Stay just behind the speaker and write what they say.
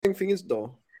annoying thing is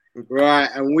though. Right,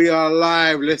 and we are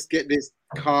live. Let's get this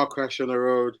car crash on the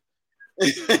road.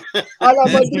 Hala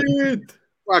Madrid.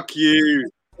 Fuck you.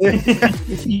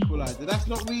 Equalizer. That's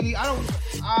not really.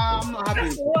 I'm not happy.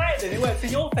 That's alright then. It works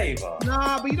in your favour.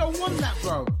 Nah, but you don't want that,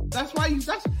 bro. That's why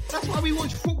That's why we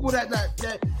watch football.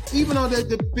 That even though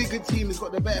the bigger team has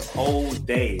got the better. Whole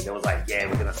day, they was like, "Yeah,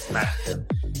 we're gonna smash them."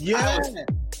 Yeah.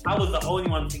 I was the only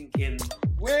one thinking.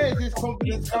 Where is this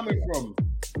confidence coming from?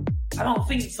 I don't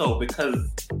think so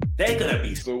because they're gonna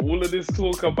be. So all of this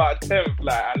talk about 10th,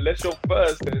 like unless you're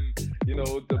first, then you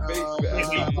know the base.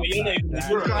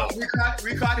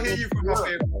 We can't hear you from up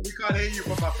here. We can't hear you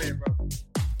from up here, bro.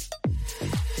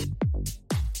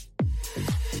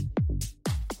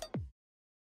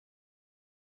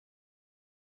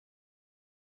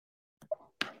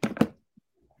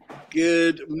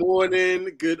 Good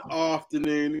morning, good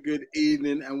afternoon, good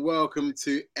evening, and welcome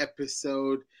to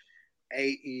episode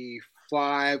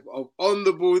 85 of On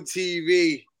the Ball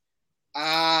TV.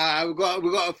 We've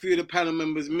got a few of the panel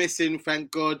members missing,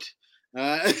 thank God. We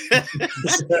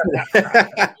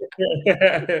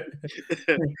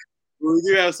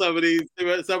do have some of the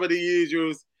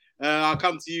usuals. I'll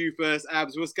come to you first,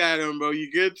 Abs. What's going on, bro?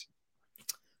 You good?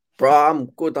 Bro, I'm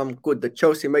good. The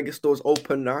Chelsea mega store's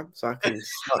open now, so I can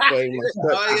start going my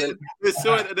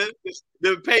stuff.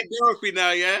 They've paid Dorothy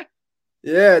now, yeah?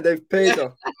 Yeah, they've paid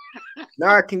her.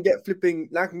 Now I can get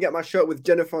my shirt with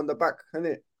Jennifer on the back,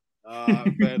 innit?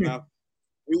 Fair enough.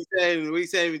 We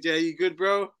saying, Jay, you good,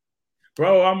 bro?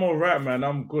 Bro, I'm all right, man.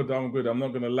 I'm good. I'm not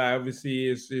gonna lie. Obviously,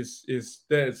 it's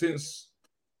there since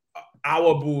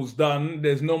our ball's done.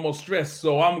 There's no more stress,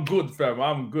 so I'm good, fam.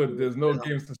 I'm good. There's no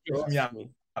games to stress me out.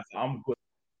 I'm good.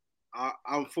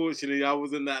 Unfortunately, I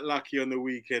wasn't that lucky on the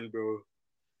weekend, bro.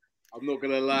 I'm not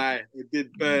gonna lie. It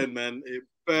did burn, man. It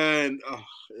burned.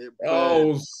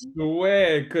 Oh,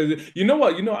 swear. Because you know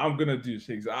what I'm gonna do,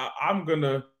 Shigs? I'm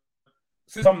gonna,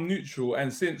 since I'm neutral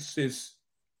and since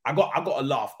I got a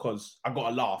laugh because I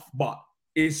got a laugh, but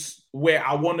it's where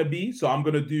I want to be. So I'm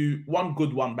gonna do one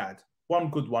good, one bad. One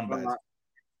good, one bad.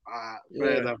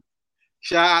 Fair enough.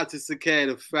 Shout out to Sakay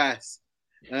the Fast.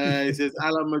 He says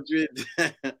Alan Madrid.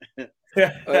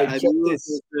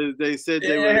 They said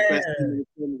they were the best team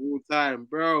of all time,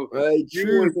 bro.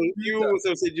 You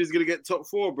also said you was gonna get top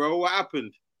 4, bro. What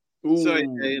happened? Ooh. Sorry,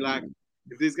 like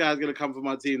if this guy's gonna come for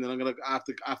my team, then I'm gonna have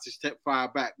to step far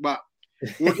back. But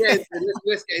we'll get into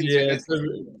let's get into it.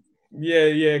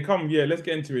 Let's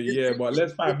get into it. Yeah, but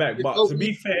let's fight back. But to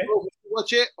be fair,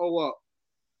 watch it or what?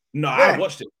 No, I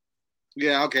watched it.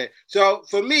 Yeah, okay. So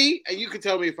for me, and you can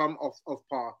tell me if I'm off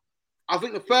par. I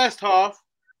think the first half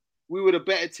we were the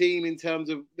better team in terms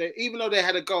of even though they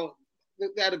had a goal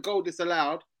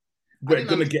disallowed. We're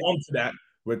gonna get onto that.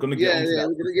 We're gonna get onto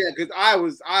that. Yeah, because I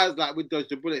was like we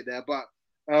dodged a bullet there, but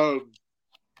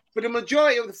for the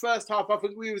majority of the first half, I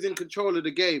think we was in control of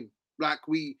the game. Like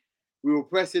we were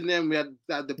pressing them. We had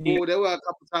the ball. Yeah. There were a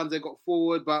couple of times they got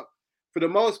forward, but for the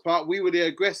most part, we were the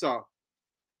aggressor.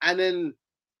 And then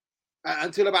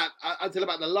until about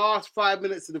the last 5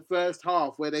 minutes of the first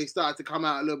half, where they started to come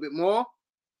out a little bit more.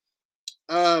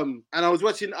 And I was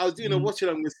doing a watch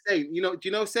along with Saint. Do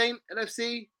you know Saint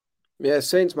NFC? Yeah,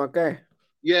 Saint's my guy.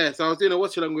 Yeah, so I was doing a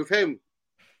watch along with him.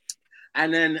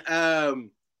 And then the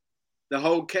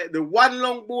one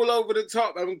long ball over the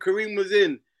top, and when Kareem was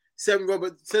in, sent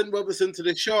Robertson to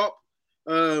the shop.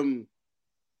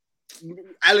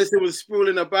 Alisson was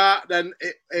sprawling about, then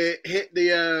it hit the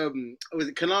was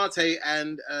it Konate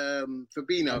and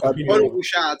Fabinho. Honorable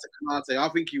shout out to Konate. I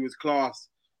think he was class.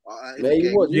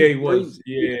 He was.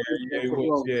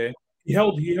 He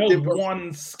held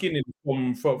one skinning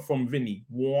from Vinny,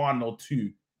 1 or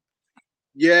 2.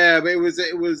 Yeah, but it was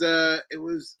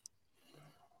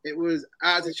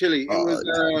out to Chile.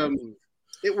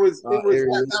 That was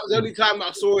the only time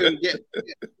I saw him get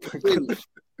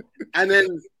and then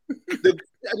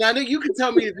now you can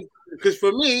tell me because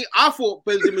for me, I thought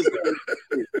Benzema's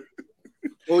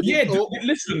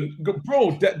listen,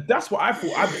 bro. That's what I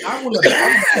thought. I want to.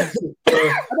 I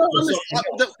don't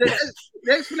understand.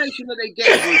 The explanation that they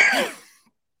gave was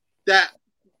that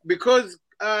because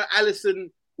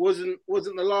Alisson wasn't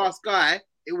the last guy,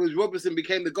 it was Robertson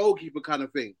became the goalkeeper kind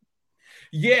of thing.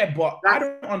 Yeah, but I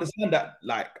don't understand that.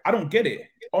 Like, I don't get it.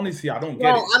 Honestly, I don't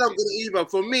get it. I don't get it either.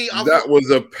 For me, that was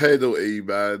a penalty,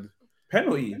 man.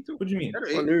 Penalty? What do you mean?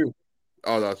 Penalty.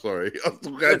 Oh no, sorry. I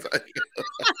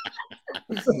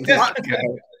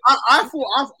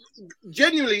thought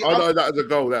genuinely. Oh no, that was a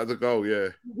goal. That was a goal. Yeah.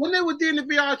 When they were doing the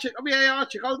VAR check, I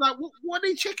was like, what are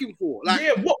they checking for? Like,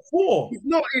 yeah, what for? It's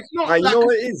not. I know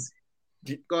it is.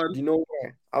 Do Go on. you know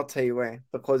where? I'll tell you where.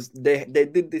 Because they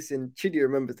did this in Chidi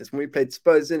remembers this when we played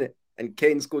Spurs in it, and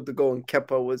Kane scored the goal and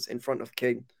Kepa was in front of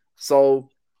Kane. So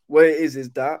where it is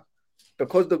that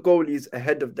because the goalie is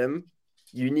ahead of them,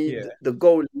 you need the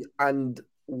goalie and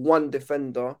one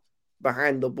defender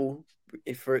behind the ball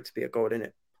for it to be a goal,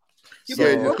 innit? Yeah,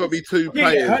 there's got to be two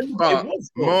players. But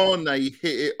Mane hit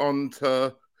it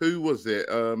onto who was it?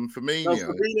 Firmino. No,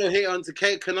 Firmino hit onto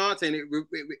Kate Canate and it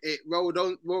rolled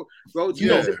on. Rolled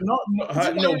Yeah.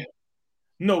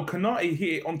 No, Canate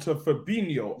hit it onto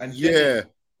Fabinho and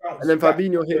and then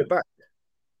Fabinho hit it back.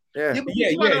 Yeah.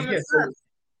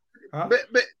 But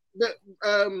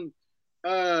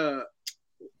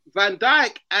Van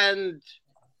Dijk and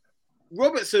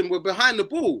Robertson were behind the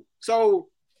ball, so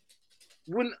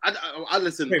when I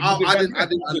listen. I didn't. I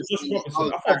didn't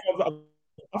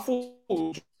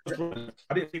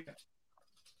think that.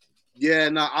 Yeah,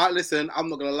 no, listen. I'm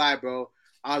not gonna lie, bro.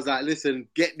 I was like, listen,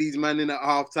 get these men in at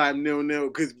halftime 0-0,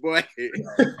 because boy,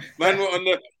 man were on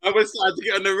the other side to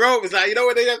get on the rope. It's like, you know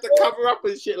what, they have to cover up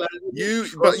and shit like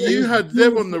that. But you had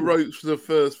them on the ropes for the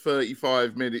first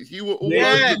 35 minutes. You were all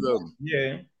over them.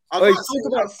 Yeah. I gotta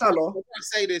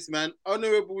say this, man.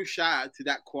 Honorable shout out to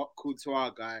that Courtois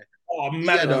guy. Oh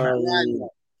man, I don't like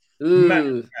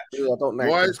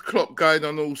Why him. is Klopp going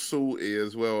on all salty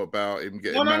as well about him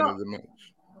getting man of the match?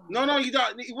 No, you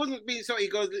don't. He wasn't being sorry. He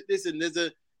goes, listen,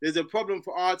 there's a problem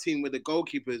for our team with the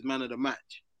goalkeeper is man of the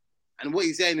match, and what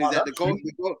he's saying is that the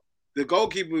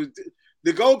goalkeeper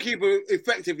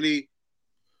effectively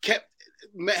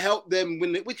helped them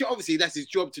win it, which obviously that's his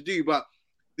job to do. But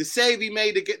the save he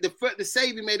made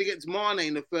against Mane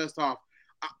in the first half,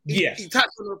 he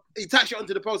touched it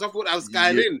onto the post. I thought that was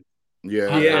skying in.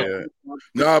 Yeah.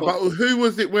 No, but who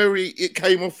was it where it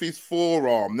came off his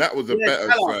forearm? That was a better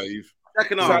save.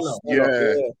 Second half.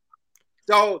 Yeah.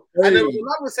 So, and there was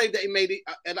another save that he made,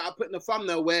 and I put in the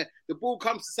thumbnail where the ball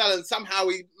comes to Salah and somehow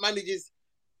he manages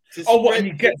to. And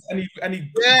he gets and he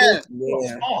goes.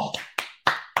 Oh.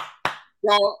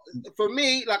 So for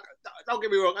me, like, don't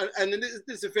get me wrong, and this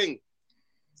is the thing.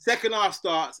 Second half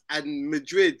starts and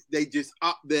Madrid, they just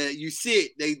up there. You see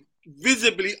it, they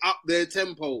visibly up their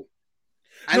tempo.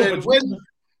 And then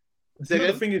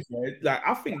the thing is, like,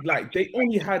 I think like they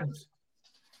only had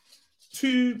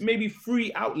 2, maybe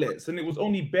 3 outlets, and it was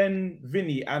only Ben,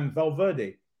 Vinny, and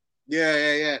Valverde.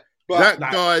 Yeah. But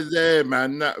that guy there,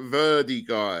 man, that Verdi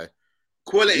guy,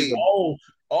 quality.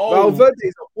 Valverde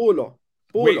is a baller.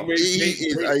 He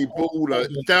is a baller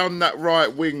down that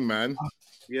right wing, man.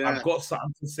 Yeah, I've got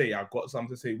something to say.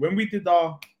 When we did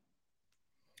I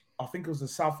think it was the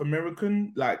South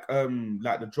American, like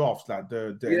the drafts, like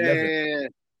the 11.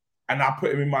 And I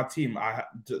put him in my team. I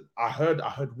heard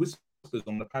whispers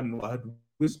on the panel. I heard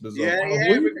whispers. Shigs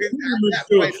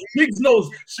knows.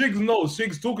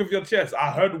 Shigs, talk of your chest.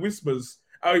 I heard whispers.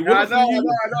 I know. I'm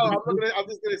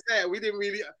just gonna say it. We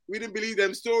didn't believe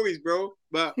them stories, bro.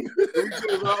 But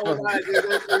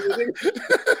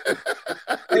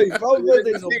Hey,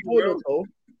 Valverde is a baller, though.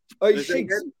 Hey,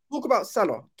 Shigs, talk about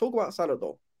Salah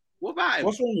though. What about him?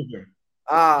 What's wrong with him?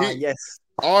 Yes.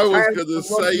 I was going to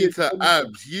say to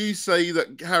Abs, you say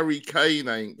that Harry Kane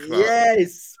ain't club.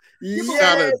 Yes.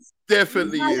 Salah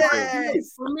definitely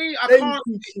is. For me, I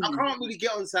can't really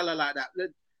get on Salah like that.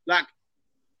 Like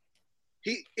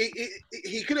he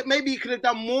could have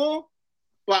done more,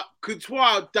 but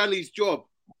Courtois done his job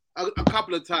a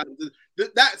couple of times.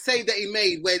 That save that he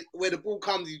made where the ball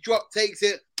comes, he takes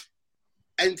it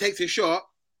and takes a shot.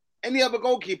 Any other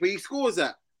goalkeeper, he scores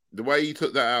that. The way he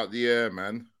took that out of the air,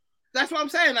 man. That's what I'm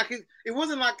saying. Like it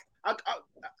wasn't like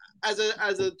as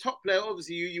a top player.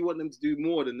 Obviously, you want them to do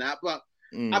more than that, but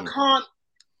I can't.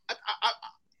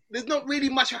 There's not really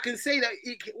much I can say that.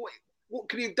 What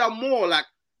could he have done more? Like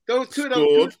those two of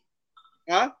them.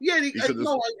 Huh? Yeah.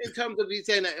 No, in terms of you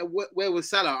saying that, where was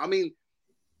Salah? I mean,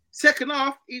 second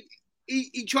half, he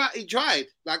tried. He tried.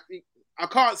 Like I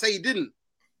can't say he didn't.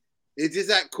 It's just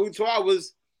that Courtois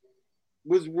was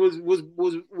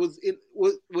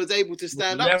able to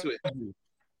stand up to it.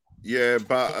 Yeah,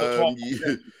 but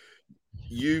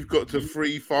you've got to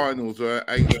 3 finals where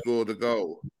 8 scored a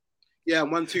goal. Yeah,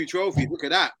 and 1-2 trophies. Look at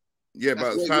that. Yeah,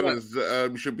 but Salah's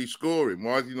should be scoring.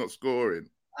 Why is he not scoring?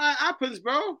 It happens,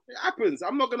 bro. It happens.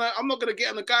 I'm not gonna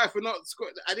get on the guy for not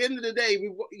scoring. At the end of the day,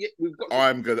 we've got.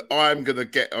 I'm gonna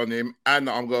get on him, and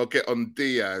I'm gonna get on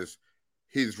Diaz.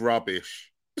 He's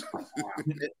rubbish.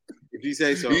 If you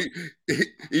say so.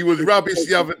 He was rubbish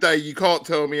the other day. You can't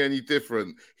tell me any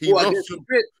different. He lost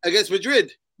against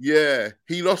Madrid. Yeah,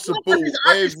 he lost the ball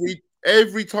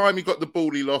every time he got the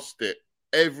ball. He lost it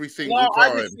every single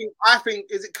time. I think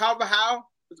is it Carvajal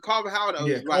Carvajal that was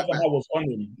Yeah, right back. Carvajal was on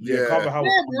him. Yeah. Carvajal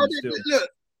was Yeah, on bro, him still. look,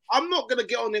 I'm not gonna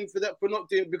get on him for that for not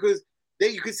doing because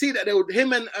you could see that they would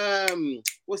him and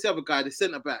what's the other guy, the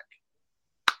centre back?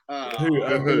 Who?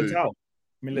 Militao.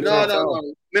 No.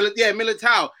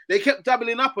 Militao. They kept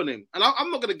doubling up on him, and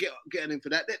I'm not gonna get on him for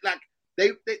that.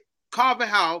 They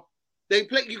Carvajal. They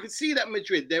play. You could see that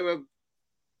Madrid. There were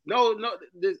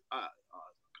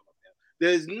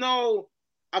there's no.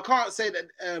 I can't say that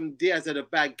Diaz had a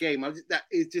bad game. That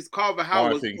is just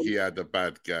Carvajal. I think he had a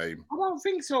bad game. I don't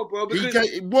think so, bro.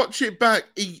 Because Watch it back.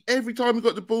 Every time he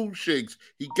got the ball, Shigs,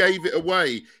 he gave it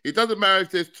away. It doesn't matter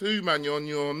if there's two man on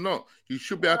you or not. You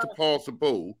should be able to pass the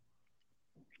ball.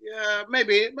 Yeah,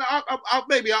 maybe. But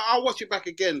I'll watch it back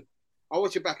again. I'll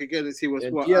watch it back again and see what's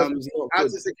what.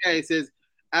 Abs says,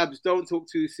 Abs, don't talk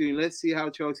too soon. Let's see how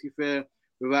Chelsea fare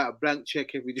without a blank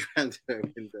check every transfer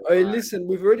window. Hey, listen,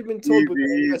 we've already been told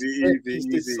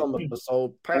this summer,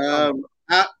 so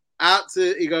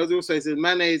he goes also, he says,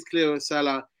 Mane is clear of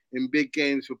Salah in big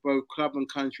games for both club and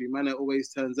country. Mane always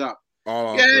turns up.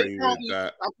 I agree with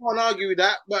that. I can't argue with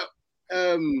that, but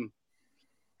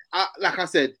like I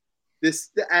said,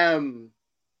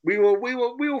 we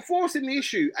were forcing the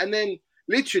issue, and then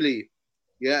literally,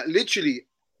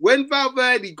 when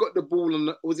Valverde got the ball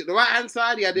on was it the right hand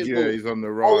side? He had his ball. He's on the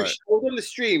right. I was on the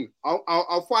stream.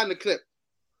 I'll find the clip.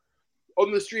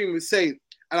 On the stream was saying,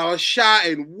 and I was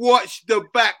shouting, "Watch the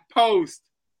back post!"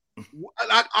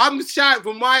 Like I'm shouting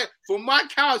from my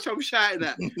couch. I'm shouting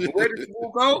that. Where did the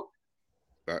ball go?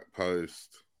 Back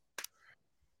post.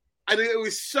 And it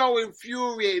was so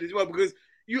infuriating as well because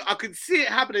I could see it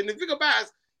happening. The thing about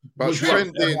it, but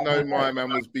Trent didn't know my man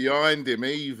was behind him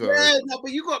either. Yeah, no,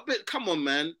 but you got a bit. Come on,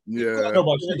 man. Yeah. No,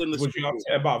 but was you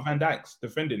upset about Van Dijk's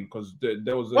defending? Because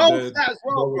there was that as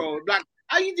well, bro. Like,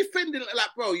 are you defending like,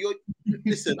 bro?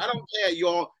 Listen. I don't care.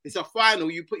 It's a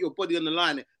final. You put your body on the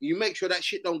line. And you make sure that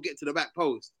shit don't get to the back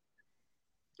post.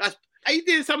 Are you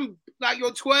doing something like you're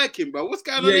twerking, bro? What's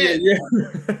going on here?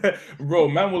 Yeah. Bro,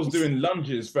 man was doing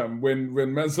lunges, fam, when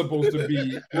man's supposed to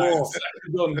be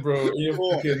on, bro.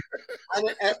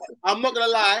 I'm not gonna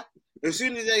lie. As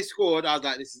soon as they scored, I was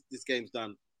like, this game's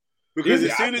done. Because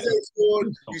as soon as they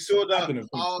scored, you saw that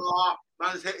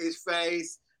man's hit his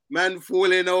face, man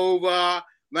falling over,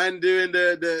 man doing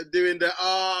the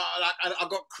like I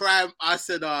got cramp. I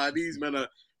said, these men are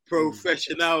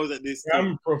professionals at this thing.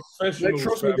 I'm professional.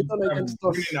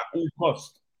 At all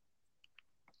cost.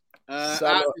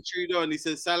 After Trudon, he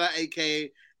says Salah,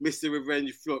 aka Mr.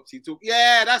 Revenge Flops. He took.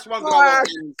 Yeah, that's one thing I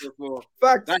got for.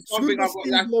 That's one thing I got.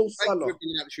 That's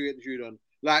Trudon.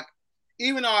 Like,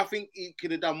 even though I think he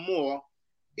could have done more,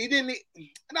 he didn't.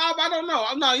 No, I don't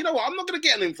know. No, you know what? I'm not gonna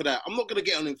get on him for that.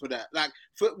 Like,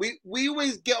 we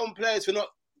always get on players for not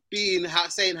being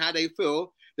saying how they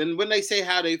feel. Then when they say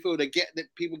how they feel,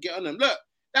 people get on them. Look,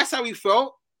 that's how he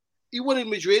felt. He wanted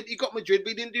Madrid. He got Madrid,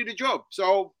 but he didn't do the job.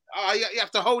 So you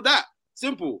have to hold that.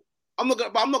 Simple. I'm not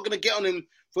gonna get on him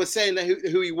for saying that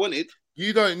who he wanted.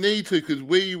 You don't need to, because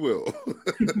we will.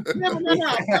 No.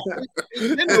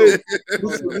 We've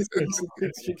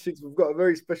got a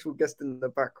very special guest in the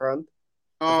background.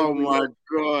 Oh my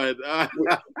God.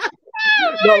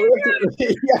 No, he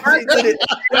actually did it.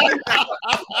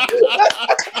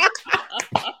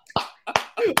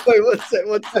 Wait, what's it?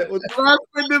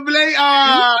 The blade.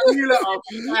 You lot are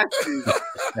flashy.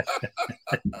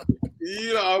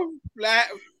 You lot are flat.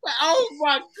 Oh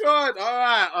my God.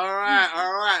 All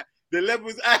right. The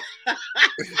levels.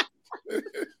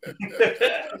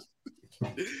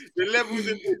 The levels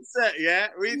have been set, yeah?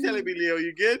 What are you telling me, Leo?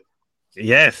 You good?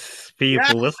 Yes,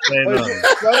 people, what's going on?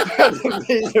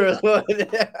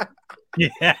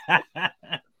 Yeah.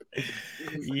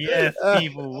 Yes,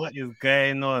 people, what is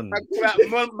going on? Man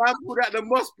pulled out the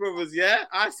Moss Brothers, yeah?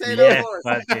 I say yes,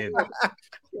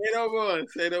 no more.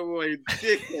 Say no more, you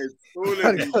dickheads. All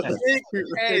of you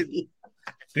dickheads.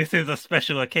 This is a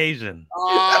special occasion.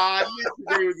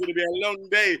 Today was going to be a long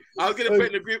day. I was going to put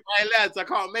in the group, hey lads, I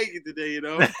can't make it today, you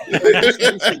know?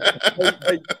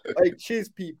 Hey, cheers,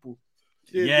 people.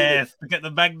 Cheers, yes, to get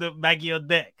the baggy on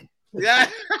deck. Yeah.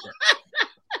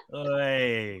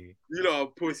 Hey. You lot are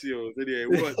pussies. Anyway,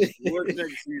 what's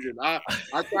next season? I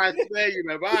try to spare you,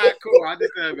 man. But all right, cool. I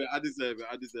deserve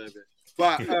it.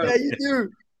 But yeah, you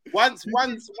do. Once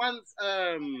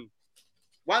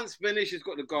Vinicius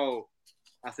got the goal,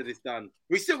 I said it's done.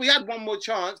 We had one more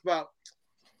chance, but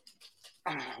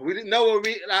we didn't know.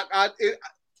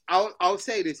 I'll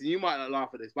say this, and you might not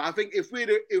laugh at this, but I think if we'd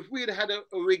had a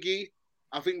Origi,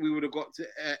 I think we would have got to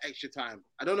extra time.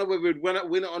 I don't know whether we'd win it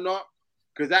or not,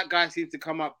 because that guy seems to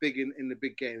come up big in the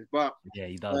big games. But yeah,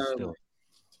 he does still.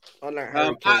 Out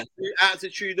to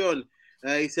Trudon.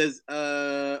 He says,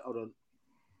 hold on.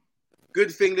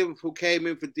 Good thing Liverpool came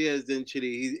in for Diaz than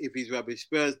Chile if he's rubbish.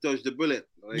 Spurs dodged the bullet.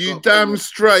 You damn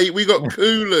straight. We got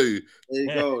Kulu. There you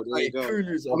go. There you go.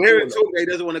 Kulu's a I'm hearing baller. talk that he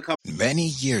doesn't want to come. Many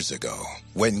years ago,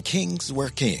 when kings were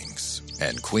kings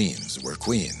and queens were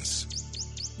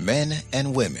queens, men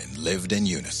and women lived in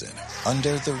unison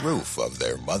under the roof of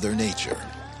their Mother Nature.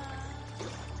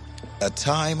 A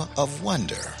time of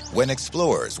wonder when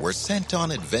explorers were sent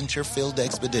on adventure-filled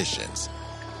expeditions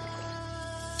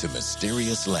to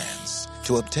mysterious lands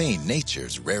to obtain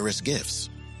nature's rarest gifts,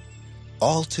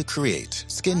 all to create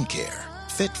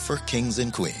skincare fit for kings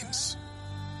and queens.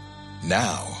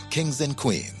 Now, kings and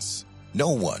queens, no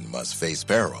one must face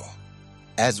peril,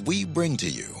 as we bring to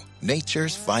you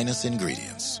nature's finest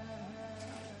ingredients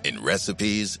in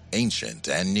recipes ancient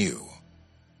and new.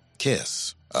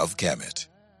 Kiss of Kemet.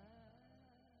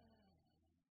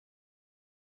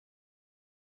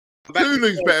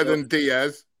 Kulu's better than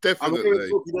Diaz. I'm Definitely. hearing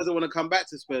talk he doesn't want to come back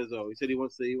to Spurs though. He said he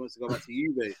wants to go back to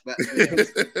Juve.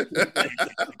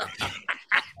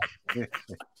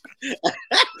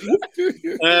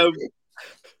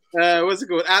 What's it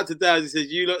called? Out to Daz. He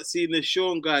says, "You lot seen the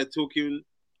Sean guy talking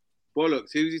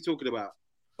bollocks? Who's he talking about?"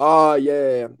 Oh,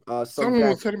 yeah. Someone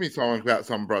was telling me something about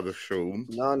some brother Sean.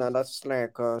 No, that's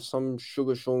like some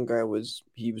Sugar Sean guy was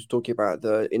talking about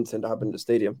the incident that happened in the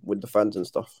stadium with the fans and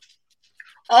stuff.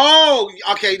 Oh,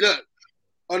 okay. Look,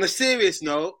 on a serious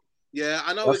note, yeah,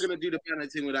 I know we're gonna do the penalty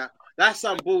thing with that. That's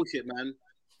some bullshit, man.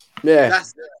 Yeah,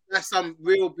 that's some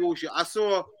real bullshit. That's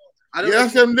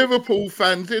them Liverpool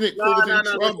fans, innit? Causing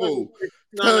trouble.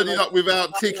 Turning up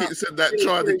without tickets and that,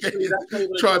 trying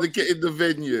to get in the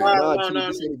venue.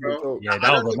 No, Yeah,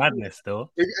 that was a madness, though.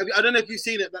 I don't know if you've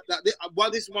seen it.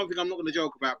 This is one thing I'm not going to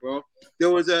joke about, bro. I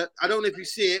don't know if you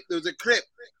see it. There was a clip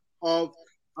of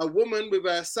a woman with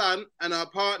her son and her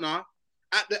partner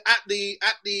at the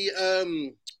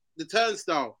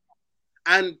turnstile,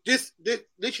 and this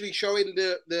literally showing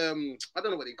the I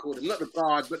don't know what they call them, not the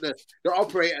guard, but the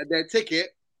operator their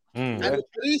ticket. And the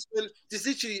policeman just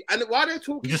literally, and while they're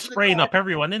talking, Just spraying up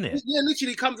everyone in it. Yeah,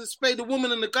 literally comes and spray the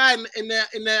woman and the guy in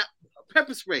their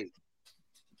pepper spray.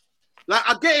 Like,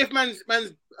 I get if man's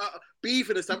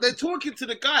beefing and stuff. They're talking to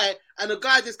the guy, and the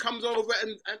guy just comes over,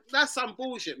 and that's some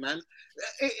bullshit, man.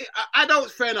 I know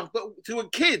it's fair enough, but to a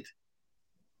kid,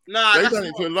 nah. They done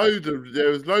it to there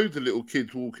was loads of little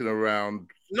kids walking around.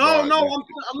 No, I'm not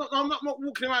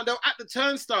walking around. They're at the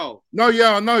turnstile. No,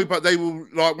 yeah, I know, but they will,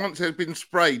 like, once they've been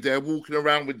sprayed, they're walking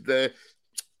around with their,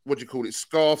 what do you call it,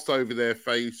 scarves over their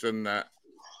face and that.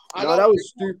 No, that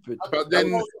was stupid. But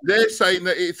then they're saying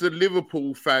that it's the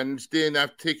Liverpool fans didn't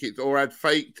have tickets or had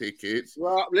fake tickets.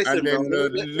 Well, listen, and then bro,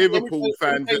 the Liverpool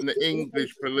fans and the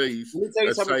English police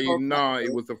are saying, no,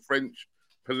 it was the French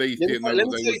police didn't know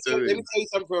what they were doing. Let me tell you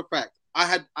something for a fact.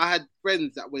 I had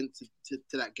friends that went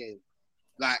to that game,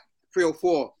 like 3 or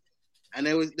 4, and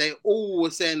they all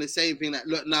were saying the same thing. That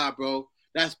look, nah, bro,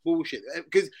 that's bullshit.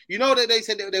 Because you know that they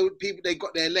said that they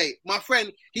got there late. My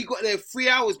friend, he got there 3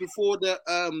 hours before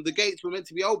the gates were meant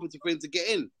to be open for him to get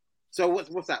in. So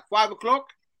what's that? 5 o'clock.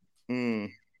 And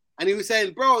he was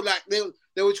saying, bro, like they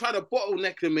were trying to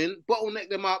bottleneck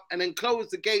them up, and then close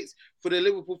the gates for the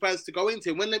Liverpool fans to go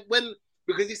into.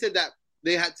 Because he said that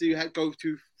they had to go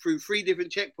through 3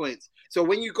 different checkpoints. So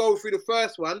when you go through the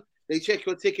first one, they check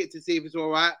your ticket to see if it's all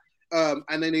right,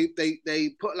 and then they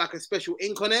put like a special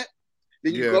ink on it.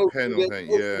 Then you go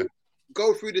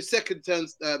through the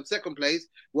second place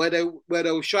where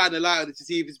they'll shine a light on it to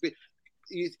see if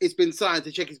it's been signed,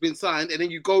 to check it's been signed, and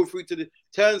then you go through to the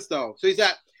turnstile. So it's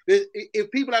that if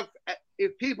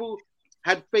people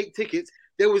had fake tickets,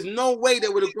 there was no way they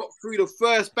would have got through the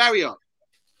first barrier.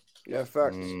 Yeah,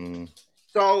 facts.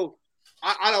 So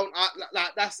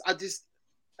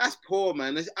that's poor,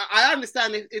 man. I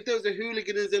understand if there was a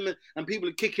hooliganism and people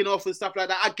are kicking off and stuff like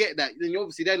that, I get that. Then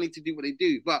obviously they need to do what they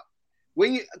do. But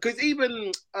because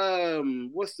even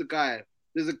what's the guy?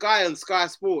 There's a guy on Sky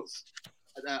Sports.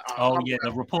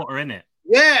 The reporter in it.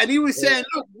 Yeah, and he was saying,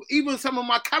 look, even some of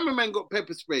my cameramen got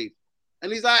pepper sprayed,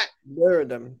 and he's like, there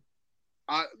them.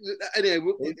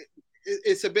 Anyway,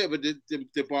 it's a bit of a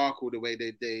debacle the way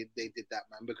they did that,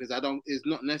 man. Because it's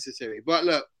not necessary. But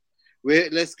look.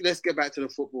 Let's get back to the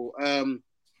football.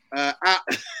 Out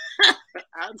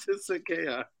to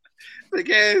Sakea.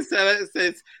 Sakea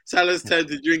says Salah's turned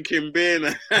to drinking beer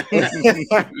now.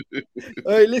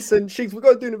 Hey, listen, Shigs, we've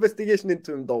got to do an investigation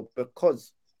into him though,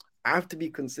 because I have to be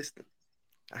consistent.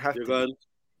 I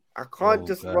can't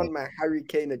just run my Harry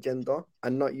Kane agenda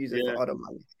and not use it for other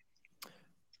money.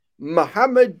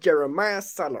 Mohamed Jeremiah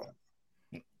Salah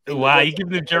Wow, you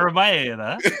giving him Jeremiah, you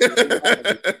know?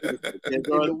 In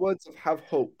the words of Have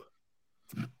Hope,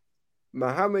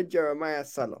 Mohamed Jeremiah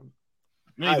Salah.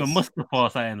 Not even Mustafa or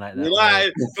something like that.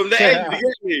 Right, from the end, you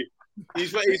get me?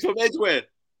 He's from Edgeware.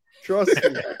 Trust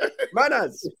me. Man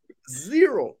has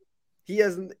zero. He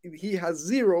has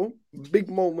zero big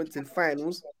moments in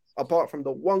finals, apart from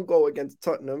the one goal against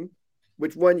Tottenham,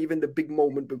 which weren't even the big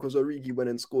moment because Origi went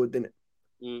and scored, didn't it?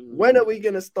 Mm-hmm. When are we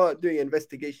going to start doing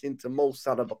investigation into Mo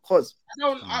Salah? Because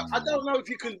I don't know if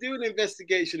you can do an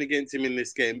investigation against him in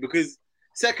this game, because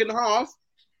second half,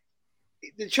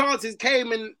 the chances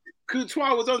came and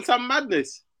Courtois was on some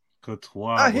madness.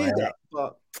 Courtois, I hear that,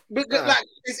 but like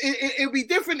it'd be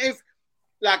different if,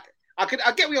 like, I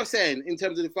get what you're saying in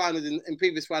terms of the finals in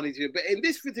previous finals here, but in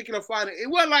this particular final, it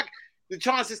wasn't like the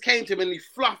chances came to him and he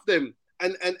fluffed them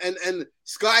and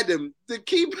skied them. The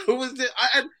keeper was the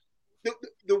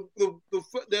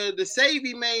save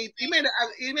he made. He made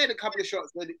a couple of shots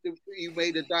where he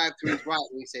made a dive to his right,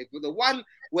 we say, but the one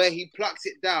where he plucks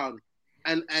it down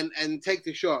and takes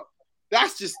the shot,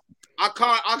 that's just, I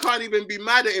can't even be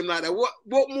mad at him like that.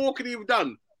 What more could he have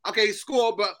done? Okay, he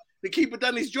scored, but the keeper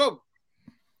done his job.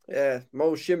 Yeah,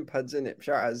 Mo Shimpads in it.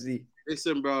 Shout out Z.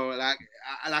 Listen, bro.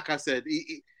 Like I said,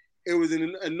 it was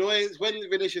an annoyance when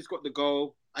Vinicius got the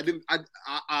goal. I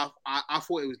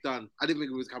thought it was done. I didn't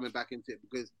think it was coming back into it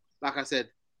because, like I said,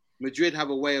 Madrid have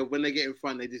a way of when they get in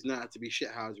front, they just know how to be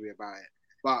shithousery about it.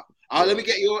 But let me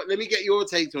get your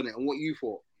take on it and what you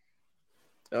thought.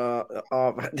 Look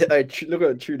at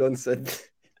Trudon said.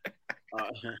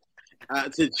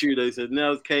 To Trudeau said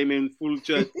Nels came in full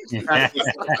church. It's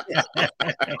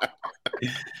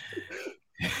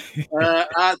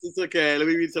okay. Let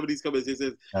me read some of these comments. It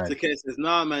says, Takei says,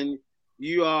 nah, man,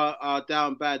 you are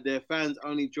down bad. Their fans'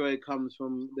 only joy comes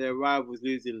from their rivals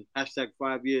losing.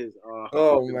 #5 years.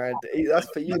 Oh man, that's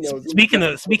for you. Nels.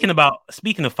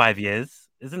 Speaking of 5 years,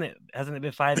 isn't it? Hasn't it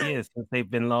been 5 years since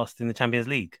they've been last in the Champions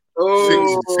League?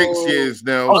 Oh, 6 years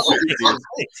now. Oh,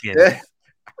 6 years. Yeah.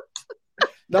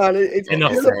 No, it's a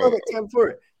perfect time for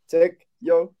it. Take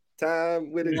your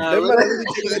time with it. Them man really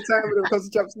taking their time with it because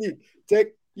of Champions League.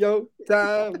 Take your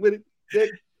time with it.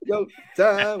 Take your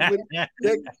time with it.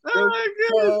 Take your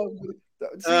time with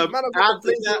it. See, man, I've got the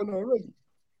place on already.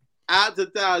 Out to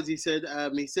Dowds, he said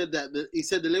that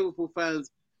the Liverpool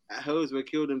fans at Hillsborough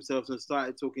killed themselves and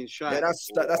started talking shit. Yeah, that's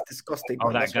disgusting.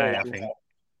 Oh, that's that guy, I think.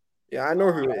 Yeah, I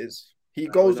know who it is. He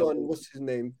goes on. What's his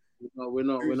name? No, we're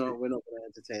not going to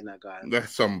entertain that guy.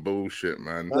 That's some bullshit,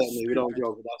 man. We don't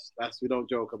joke. We don't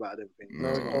joke about everything.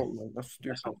 No, that's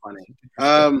not funny.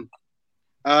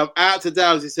 Out to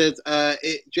Dowds, he said,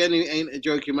 it genuinely ain't a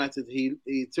joking matter. He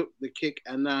took the kick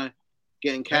and now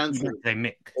getting cancelled. Say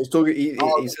Mick. He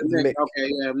said Mick. Okay,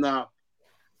 yeah, no.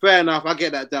 Fair enough. I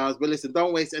get that, Dowds. But listen,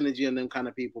 don't waste energy on them kind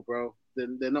of people, bro.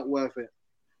 They're not worth it.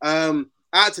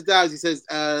 Out to Dowds, he says,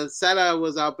 Salah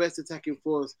was our best attacking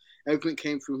force. Everything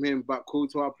came from him, but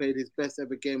Courtois played his best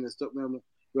ever game and stopped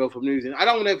Well from losing. I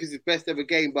don't know if it's his best ever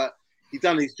game, but he's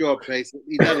done his job, basically.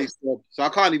 He's done his job. So I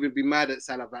can't even be mad at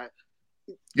Salah about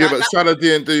it. Yeah, but Salah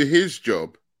didn't do his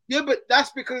job. Yeah, but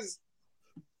that's because...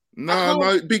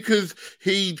 No, because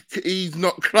he's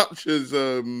not clutch as...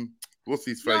 what's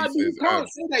his face? You can't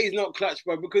say that he's not clutch,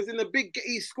 bro, because in the big...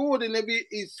 He's scored in the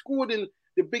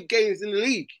big games in the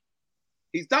league.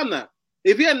 He's done that.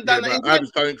 If he hadn't done that,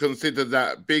 Abs don't consider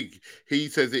that big. He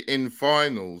says it in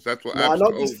finals. That's what. No,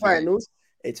 not just finals.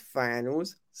 It's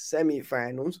finals,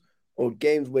 semi-finals, or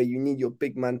games where you need your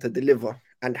big man to deliver.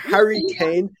 And Harry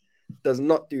Kane does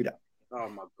not do that. Oh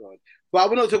my god! But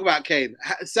we're not talking about Kane.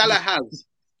 Salah has.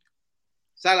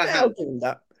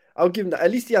 I'll give him that. At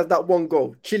least he has that one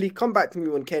goal. Chile, come back to me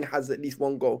when Kane has at least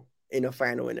one goal in a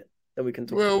final in it. Then we can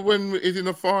talk. Well, when he's in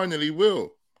a final, he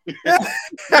will.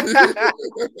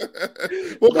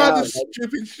 What kind of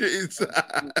stupid shit is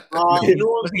that?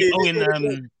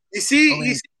 You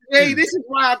see, hey, this is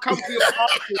why I come to your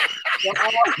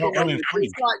Arsenal.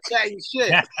 It's like chatting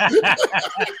shit.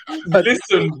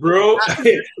 Listen, bro,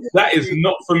 that is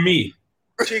not for me.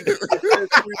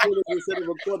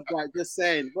 Just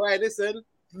saying, boy, listen.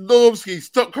 Normski,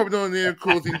 stop coming on here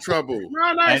causing trouble.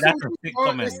 No, that's a big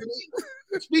comment.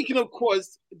 Speaking of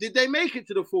quads, did they make it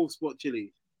to the fourth spot,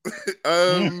 Chile?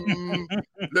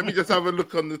 Let me just have a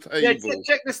look on the table. Yeah,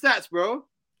 check the stats, bro.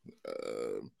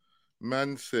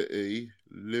 Man City,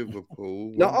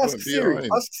 Liverpool. No, ask Siri.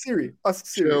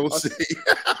 Chelsea.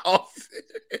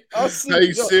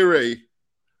 Hey Siri.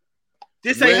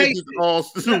 Where did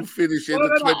Arsenal finish in the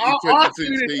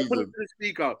 2022 season? Put it to the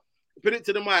speaker. Put it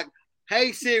to the mic.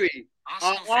 Hey Siri,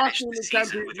 Arsenal Arsenal finished in the the season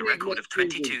Champions with a League record of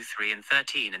next season. 22, 3 and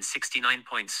 13 and 69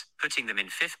 points, putting them in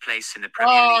 5th place in the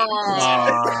Premier League.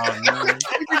 Oh, man.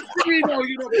 Even Firmino,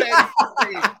 you're not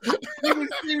playing this game. Even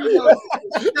Firmino,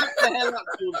 shut the hell up,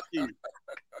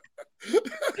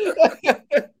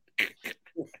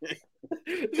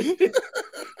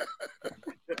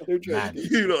 Man.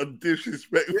 You lot are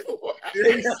disrespectful. Are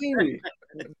you serious?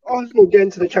 Arsenal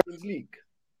getting to the Champions League.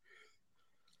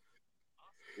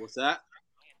 What's that?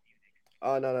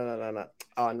 Oh, no.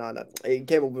 Oh, no. It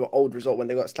came up with an old result when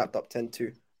they got slapped up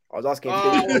 10-2. I was asking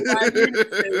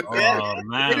if Oh,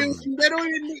 man. They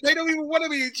don't even want to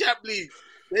be in Champions League.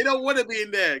 They don't want to be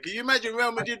in there. Can you imagine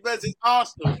Real Madrid versus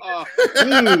Arsenal? Oh,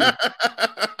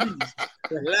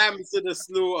 lambs to the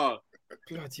slaughter.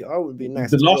 bloody, I would be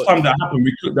nice. The to last watch. time that happened,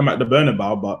 we cooked them at the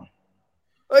Bernabeu, but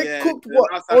They Yeah, cooked the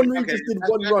what? last time- Henry okay, just did that's-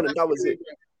 one run and that was it.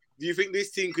 Do you think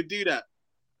this team could do that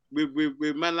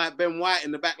with man like Ben White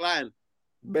in the back line?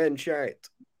 Ben shite.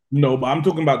 no. But I'm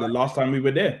talking about the last time we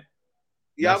were there.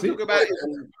 Yeah, That's I'm it. talking about.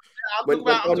 When I'm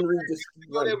Henry talking just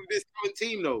about go there with this current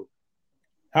team, though.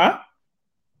 Huh?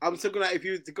 I'm talking about if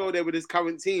you was to go there with this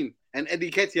current team and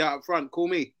Eddie Ketia up front, call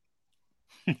me.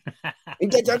 and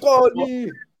get your goal. Yeah.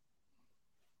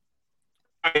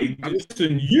 Hey,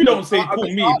 listen, you don't say call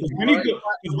me because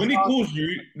when he calls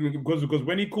you, because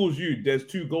when he calls you, there's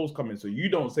 2 goals coming. So you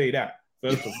don't say that.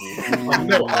 First of all,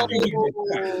 no.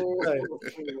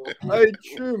 Hey,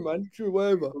 true, man. True,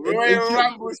 whatever. Royal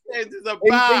Rumble stands is a And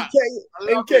bar.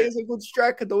 NK is a good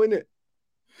striker, though, isn't it?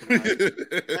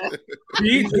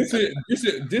 See, this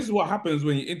is what happens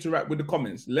when you interact with the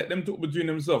comments. Let them talk between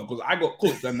themselves because I got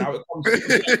cooked and now it comes.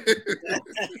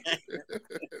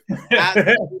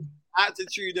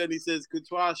 Attitude, and he says,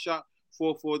 Couture shut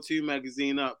 442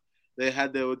 magazine up. They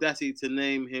had the audacity to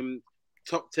name him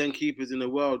top 10 keepers in the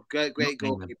world. Great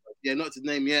goalkeeper. Yeah, not to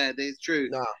name. Yeah, it's true.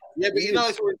 Nah. Yeah, but you know,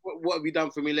 it's always, what have you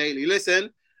done for me lately? Listen,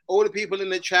 all the people in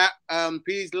the chat,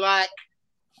 please like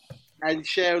and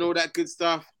share and all that good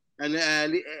stuff. And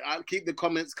I'll keep the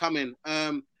comments coming.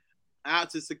 Out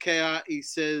to Sakea, he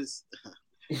says,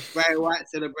 Barry White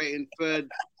celebrating the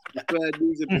third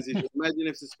loser position. Imagine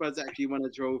if the Spurs actually won a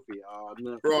trophy. Oh,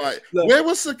 no. Right. Where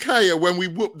was Sakea when we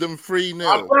whooped them 3-0?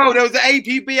 Oh, bro, there was an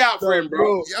APB out for him,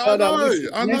 bro. Yeah,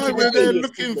 I know. We're there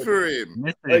looking for him.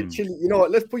 Hey, Chili, you know what?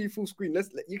 Let's put you full screen.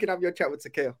 You can have your chat with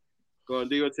Sakea. Go on,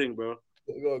 do your thing, bro.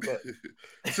 Go.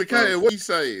 Sakea, what are you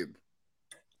saying?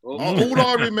 All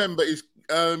I remember is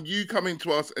you coming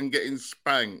to us and getting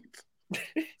spanked.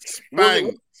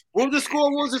 Spanked. What was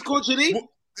the score, Chili?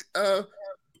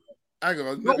 Hang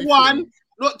on. Not 1,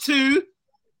 not 2.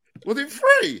 Was it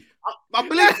 3? I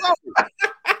believe so.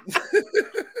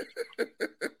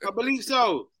 I believe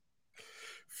so.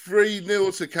 3-0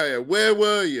 Sakea. Where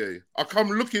were you? I come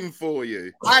looking for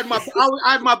you. I had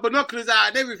my binoculars out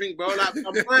and everything, bro. Like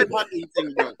I'm bird hunting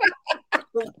thing, bro.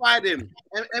 Don't fight him.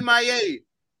 MIA.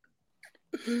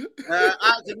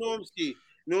 Out to Normski.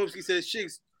 Normski says,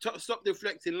 Shigs, stop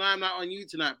deflecting limelight on you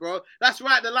tonight, bro. That's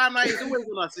right. The limelight is always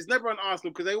on us. It's never on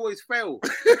Arsenal because they always fail.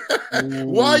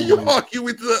 Why are you arguing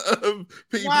with the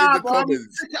people in the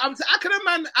comments? How can a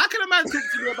man talk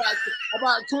to me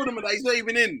about a tournament that he's not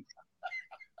even in?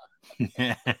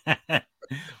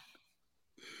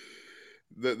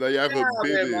 That they haven't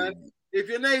been in. If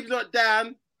your name's not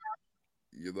Dan,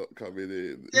 you're not coming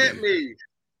in. Get me.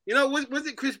 You know, was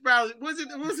it Chris Brown? What's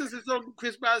the song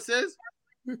Chris Brown says?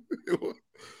 Was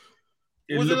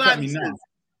it like me now?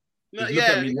 No, Look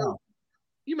at me now.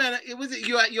 You man, was it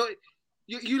you like hate?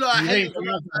 You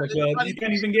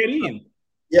can't even get in.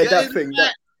 Yeah, that thing.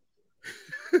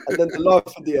 And then the laugh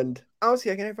at the end. I was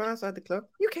here from outside the club.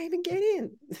 You can't even get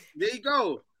in. There you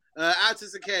go. Out to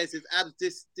Sakea says,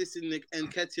 Abs dissing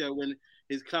Nketiah when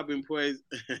his club employs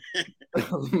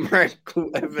Michael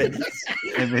Evans.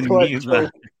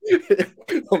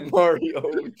 Mario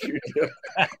Jr.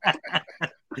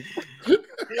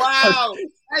 Wow.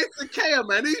 Hey, Sakea,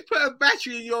 man. Who's put a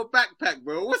battery in your backpack,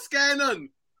 bro? What's going on?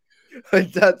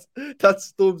 That's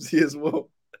Stormzy as well.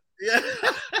 Yeah.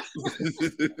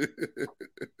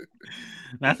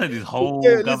 That's like this whole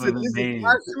government name.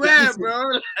 I swear,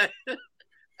 bro.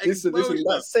 Listen,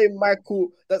 that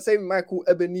same Michael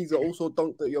Ebenezer also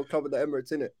dunked at your club at the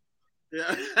Emirates, innit?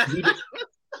 Yeah.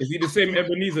 Is he the same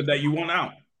Ebenezer that you want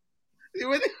out?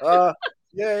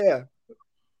 Yeah.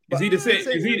 Is he the same?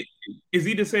 Is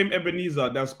he the same Ebenezer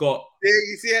that's got? Yeah,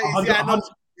 you see how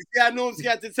Normski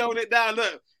had to tone it down.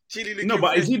 Look, Chili No,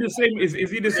 but is he the same? Is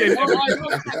he the same? Go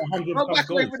 £100 back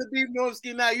away goals? for the Deep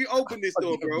Normski now. You open this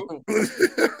door, bro.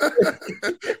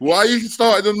 Why you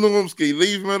started on Normski?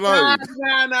 Leave him alone.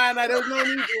 Nah. There's no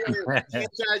need for it.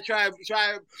 Try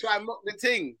mock the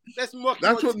thing. Let's mock.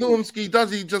 That's what Normski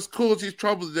does. He just causes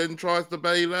trouble, then tries to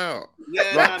bail out. Yeah,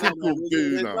 Like no. typical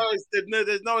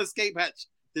There's no escape hatch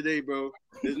today, bro.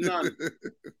 There's none.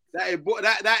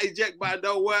 that eject button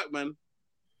don't work, man.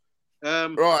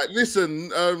 Right, listen,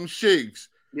 Shigs.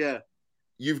 Yeah.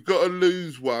 You've got to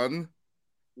lose one.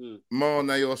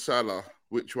 Mane or Salah?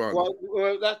 Which one?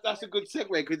 Well, that's a good segue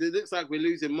because it looks like we're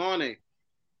losing Mane.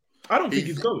 I don't think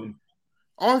he's going.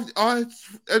 I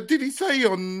did he say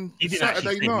on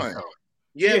Saturday night?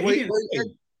 Yeah,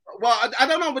 well, I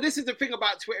don't know, but this is the thing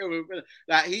about Twitter.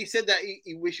 Like he said that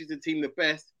he wishes the team the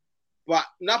best, but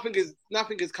nothing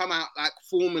has come out like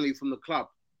formally from the club.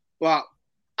 But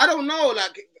I don't know,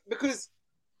 like because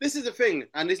this is the thing,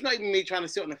 and it's not even me trying to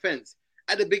sit on the fence.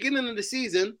 At the beginning of the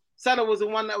season, Salah was the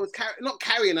one that was not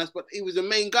carrying us, but he was the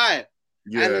main guy.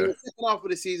 Yeah. And in the second half of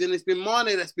the season, it's been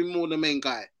Mane that's been more the main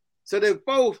guy. So they've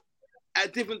both,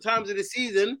 at different times of the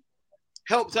season,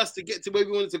 helped us to get to where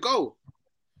we wanted to go.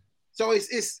 So I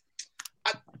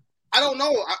don't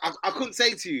know. I couldn't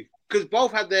say to you because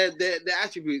both had their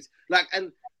attributes. Like,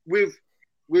 and with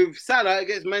Salah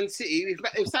against Man City,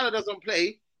 if Salah doesn't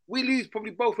play, we lose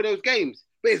probably both of those games.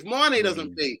 But if Mane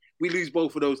doesn't play, we lose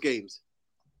both of those games.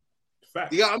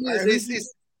 Fact. You know what I mean?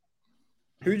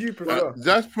 Who do you prefer?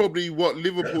 That's probably what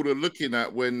Liverpool are looking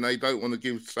at when they don't want to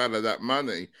give Salah that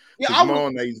money. Yeah,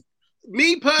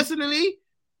 me personally,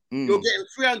 you're getting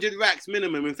 300 racks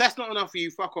minimum. If that's not enough for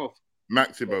you, fuck off.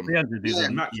 Maximum. 300 is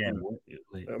maximum.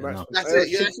 That's it.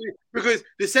 Yeah, because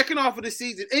the second half of the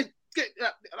season,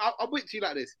 I'll put it to you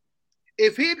like this: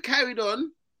 if he had carried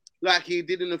on like he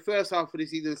did in the first half of the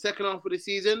season, second half of the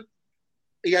season,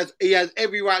 he has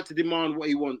every right to demand what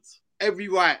he wants. Every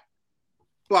right.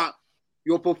 But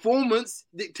your performance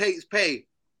dictates pay.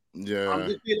 Yeah. I'm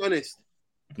just being honest.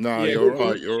 No, you're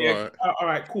right. All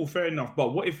right, cool, fair enough.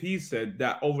 But what if he said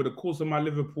that over the course of my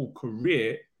Liverpool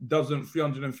career, doesn't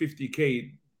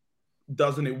 350k,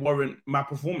 doesn't it warrant my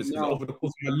performances over the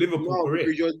course of my Liverpool career?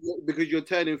 Because you're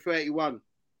turning 31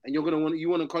 and you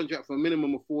want a contract for a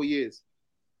minimum of 4 years.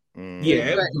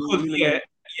 Yeah,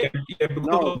 because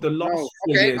of the last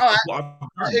 4 years. All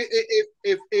right.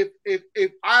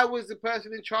 If I was the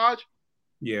person in charge,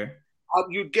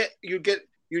 you'd get 300.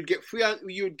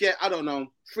 You'd get, I don't know,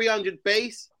 300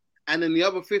 base, and then the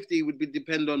other 50 would be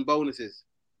depend on bonuses.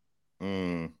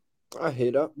 I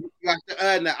hear that. You have to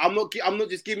earn that. I'm not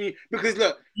just giving you because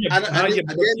look.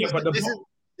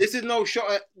 This is no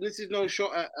shot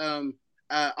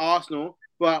at Arsenal.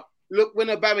 But look, when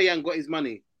Aubameyang got his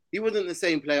money, he wasn't the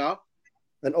same player.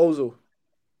 And Ozil.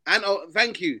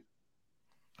 Thank you.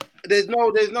 There's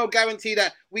no guarantee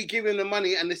that we give him the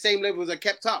money and the same levels are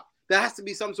kept up. There has to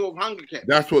be some sort of hunger kept.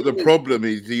 That's what the problem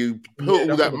is. You put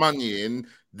all that money in,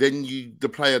 then the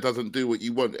player doesn't do what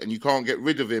you want, and you can't get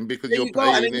rid of him because you're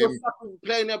paying him. You're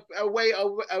playing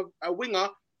a winger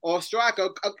or a striker.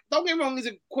 Don't get me wrong, he's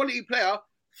a quality player,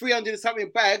 300 something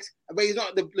bags, but he's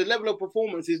not the level of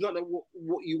performance is not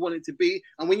what you want it to be.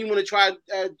 And when you want to try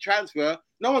transfer,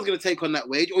 no one's going to take on that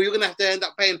wage, or you're going to have to end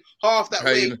up paying half that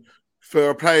wage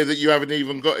for a player that you haven't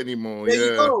even got anymore. There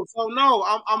you go. So no,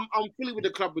 I'm fully with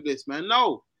the club with this, man.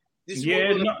 No,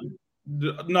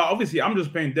 no. Obviously, I'm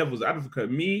just playing devil's advocate.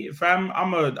 Me, fam,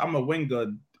 I'm a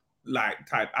Wenger like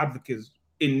type advocate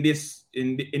in this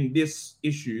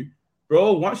issue,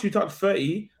 bro. Once you touch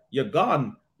 30, you're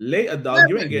gone. Later, dog,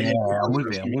 you ain't getting. Yeah, I'm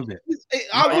with it.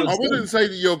 I wouldn't say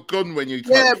that you're gone when you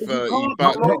touch 30,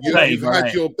 but you've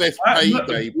had your best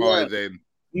payday by then.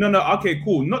 No, okay,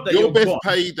 cool. Not that your best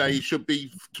payday should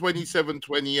be 27,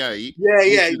 28. Yeah,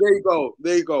 there you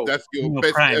go. That's your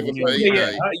best ever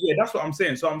payday. Yeah, that's what I'm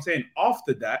saying. So I'm saying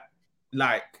after that,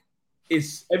 like,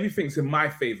 everything's in my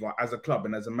favor as a club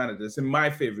and as a manager. It's in my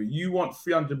favor. You want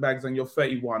 300 bags and you're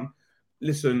 31.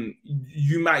 Listen,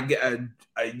 you might get a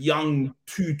young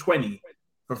 220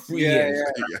 for 3 years.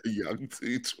 Yeah, young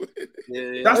 220.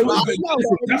 Yeah. That's what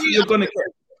you're gonna get.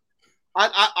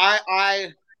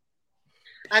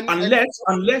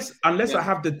 Unless I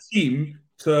have the team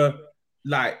to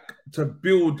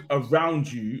build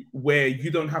around you where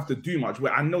you don't have to do much,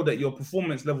 where I know that your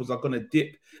performance levels are gonna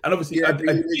dip, and obviously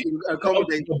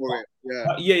accommodate for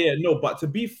it. No, but to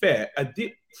be fair, a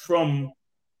dip from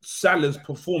Salah's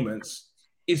performance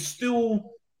is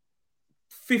still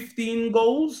 15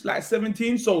 goals, like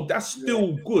 17, so that's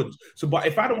still good. So, but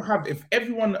if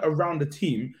everyone around the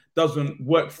team doesn't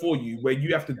work for you, where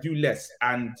you have to do less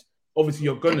and obviously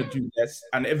you're gonna do less,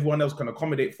 and everyone else can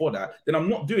accommodate for that, then I'm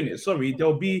not doing it. Sorry, there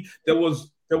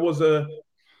was a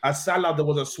Salah, there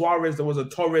was a Suarez, there was a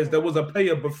Torres, there was a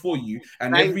player before you,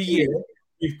 and every year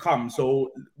we've come.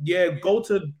 So yeah, go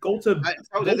to There's a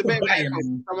bit of Bayern.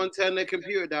 echo. Someone turn their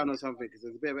computer down or something because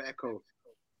there's a bit of an echo.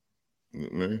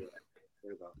 Me.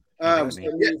 No,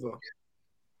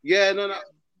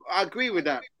 I agree with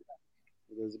that.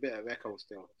 There's a bit of echo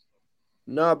still.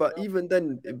 No, but even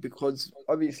then, because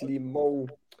obviously Mo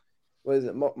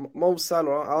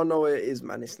Salah, I don't know where it is,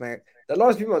 man. It's like the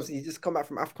last few months he's just come back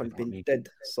from AFCON, been dead.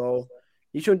 So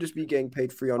he shouldn't just be getting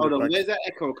paid 300. Hold on, where's that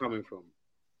echo coming from?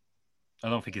 I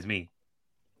don't think it's me.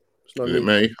 It's not Is it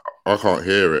me? I can't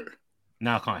hear it.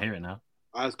 No, I can't hear it now.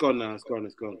 It's gone now. It's gone.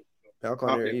 Yeah, I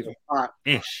can't hear it either. All right.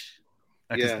 Ish.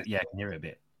 I can hear it a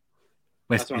bit.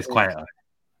 But it's what I quieter.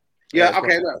 Yeah.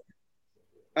 Okay. Look.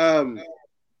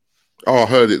 Oh, I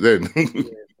heard it then.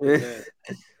 Yeah.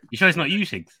 You sure it's not you,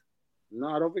 Shigs? No,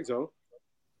 I don't think so.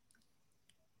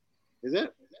 Is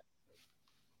it?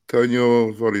 Turn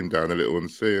your volume down a little and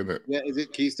see, innit? Yeah. Is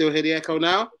it? Can you still hear the echo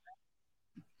now?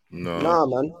 No. Nah,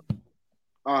 man.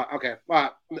 All right. Okay. All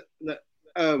right.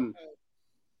 All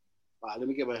right, let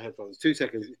me get my headphones. 2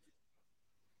 seconds.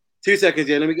 2 seconds,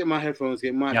 yeah. Let me get my headphones.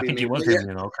 It might Yeah, I be think me. it was him,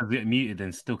 because it muted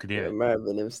and still could hear It it. might have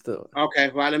been him still. Okay,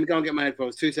 right. Let me go and get my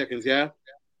headphones. 2 seconds, yeah.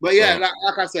 But yeah,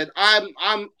 like I said,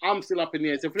 I'm still up in the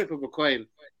air. It's a flip of a coin,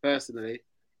 personally.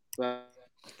 But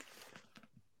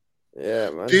Yeah,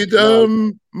 man. Did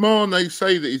Mane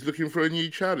say that he's looking for a new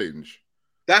challenge?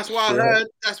 that's what I heard.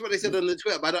 That's what they said on the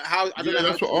Twitter. But I don't know.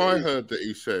 That's what I heard that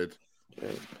he said.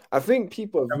 I think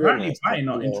people have Apparently, realized Bayern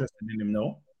not you know, interested in him,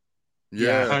 no.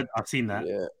 Yeah. I've seen that.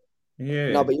 Yeah.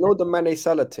 Yeah. No, but you know the Mane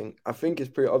Salah thing. I think it's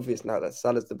pretty obvious now that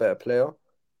Salah's the better player,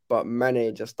 but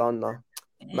Mane just done now.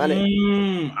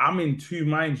 Mane. I'm in two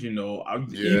minds, you know.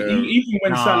 Yeah. Even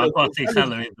when Salah, I've got to say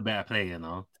Salah is the better player, you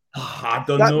know. I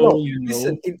don't know. You know,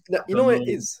 listen, you know what it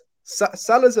is.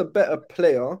 Salah's a better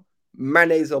player.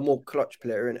 Mane's a more clutch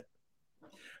player, innit?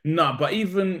 No, but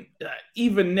even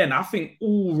then, I think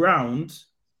all round,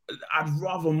 I'd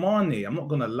rather Mane. I'm not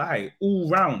gonna lie, all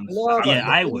round. No, Yeah,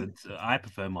 I would. I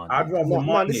prefer Mane. I'd rather No,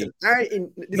 Mane. listen,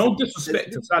 No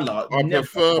disrespect to Salah. I never.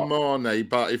 prefer Mane,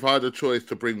 but if I had a choice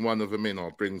to bring one of them in,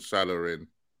 I'd bring Salah in.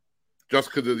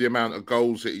 Just because of the amount of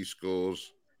goals that he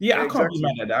scores. Yeah, I can't exactly. be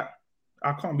mad at that.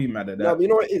 I can't be mad at No, that. but you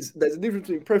know what it is? There's a difference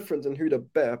between preference and who the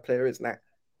better player is. Now,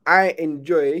 I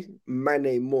enjoy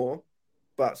Mane more,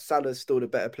 but Salah's still the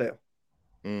better player.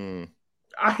 I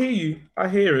hear you. I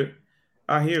hear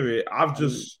it. I've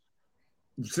just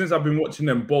since I've been watching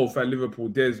them both at Liverpool,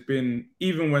 there's been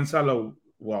even when Salah's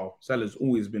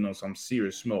always been on some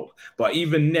serious smoke. But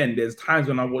even then, there's times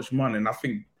when I watch Mane and I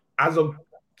think as a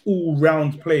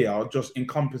all-round player just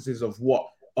encompasses of what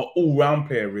an all-round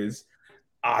player is.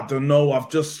 I don't know. I've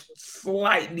just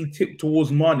slightly tipped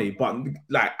towards Mane, but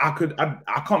like I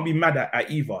can't be mad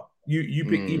at either. You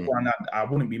pick either, and I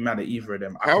wouldn't be mad at either of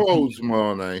them. How old's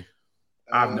Mane?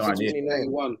 I have no idea.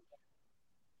 21.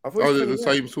 I thought Oh, he they're the was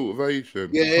same sort of age then.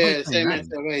 Yeah, same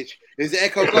age. Is the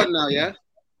echo gone now? Yeah.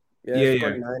 it's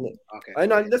gone now, innit? Okay. I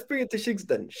know. Let's bring it to Shigs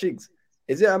then. Shigs,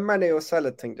 is it a Mane or Salah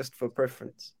thing just for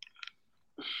preference?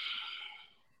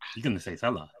 You're gonna say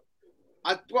Salah.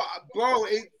 Bro,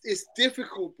 it's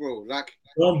difficult, bro. Like,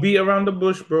 Don't beat around the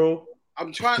bush, bro.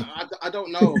 I'm trying. I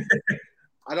don't know.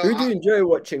 Who do you enjoy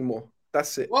watching more?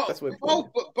 That's it. Well, That's what.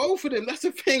 both of them. That's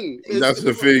the thing. That's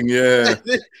the thing, yeah.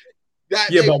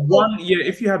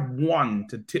 If you had one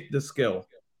to tip the scale,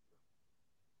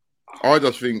 I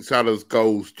just think Salah's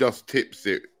goals just tips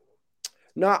it.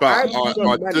 No, But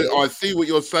I see what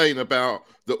you're saying about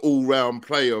the all-round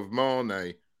play of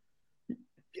Mane.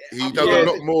 He does a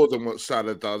lot more than what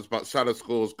Salah does, but Salah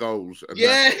scores goals. And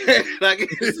like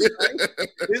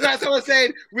it's like someone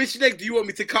saying, "Which leg do you want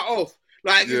me to cut off?"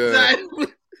 Like, would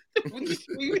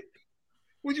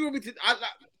you want me to?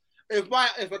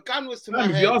 If a gun was to my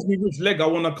if head, you ask me which leg I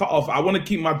want to cut off, I want to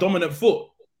keep my dominant foot.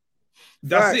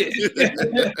 That's it.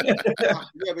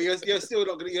 Yeah, but you're still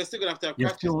not gonna. You're still gonna have to have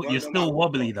practice. You're still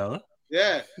wobbly though.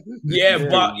 Yeah.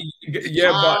 But listen,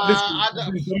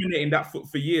 he's been dominating that foot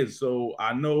for years, so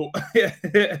I know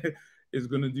it's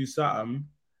gonna do something.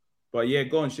 But yeah,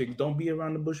 go on, Shake. Don't be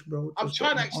around the bush, bro. I'm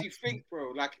trying to actually think,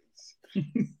 bro. Like,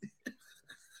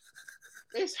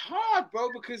 it's hard, bro,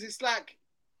 because it's like.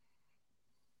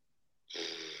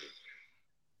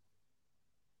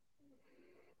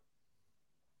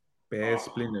 Bare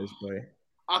splinters, boy.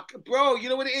 Bro, you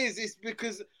know what it is? It's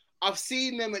because I've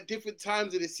seen them at different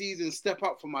times of the season step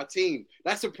up for my team.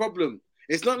 That's the problem.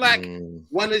 It's not like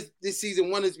one has this season,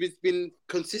 one has been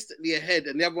consistently ahead,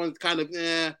 and the other one's kind of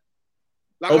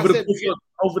Like over I said,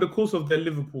 over the course of their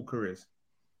Liverpool careers.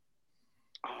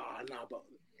 no, but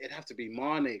it'd have to be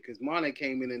Mane because Mane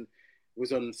came in and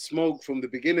was on smoke from the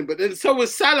beginning, but then so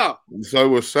was Salah. So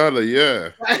was Salah, yeah.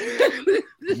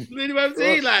 You know what I'm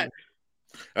saying? Like,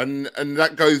 and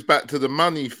that goes back to the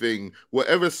money thing.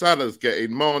 Whatever Salah's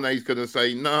getting, Mane's going to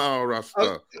say, "No,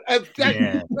 Rasta."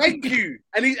 Thank you,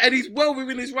 and he's well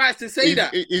within his rights to say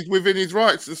that. He's within his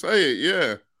rights to say it,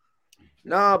 yeah.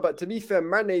 Nah, but to be fair,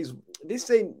 this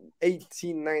ain't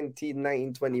 18, 19,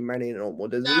 19, 20 Mane no more.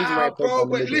 There's a reason why bro,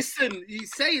 but listen, you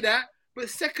say that, but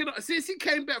since he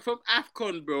came back from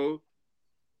AFCON, bro,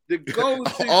 the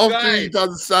go-to after guy, he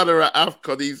done Salah at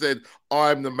AFCON, he said,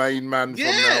 "I'm the main man from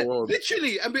now on."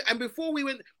 Literally, and before we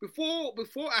went before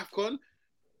AFCON,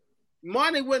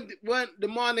 Mane weren't the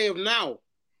Mane of now.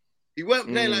 He weren't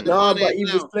playing like the Mane but of he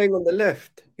now. was playing on the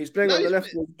left. He's playing on the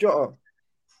left with Jota.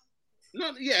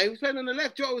 No, yeah, he was playing on the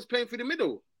left. Jota was playing through the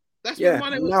middle. That's what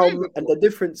Mane was now, playing before. And the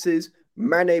difference is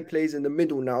Mane plays in the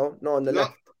middle now, not on the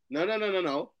left.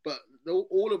 No. But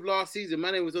all of last season,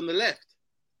 Mane was on the left.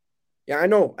 Yeah, I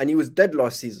know, and he was dead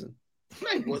last season.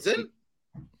 No, he wasn't.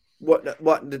 What?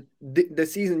 The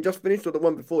season just finished, or the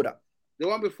one before that? The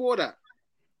one before that.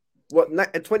 What?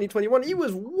 2021? He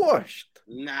was washed.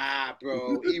 Nah,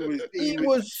 bro. He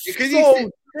was because so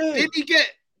dead.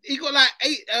 He got like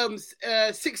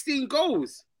 16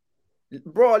 goals.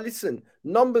 Bro, listen,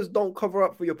 numbers don't cover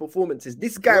up for your performances.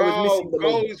 This guy was missing the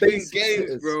most basic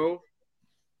games, bro.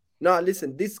 No,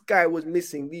 listen, this guy was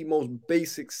missing the most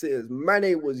basic sitters.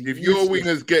 Mane was If your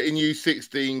winger's getting you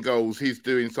 16 goals, he's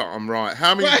doing something right.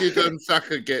 How many did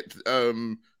Saka get? How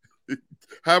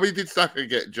many did Saka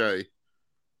get, Jay?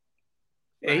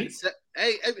 8. Exactly.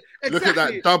 Look at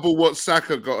that, double what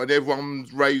Saka got, and everyone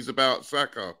raves about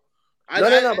Saka.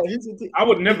 No, but here's the thing. I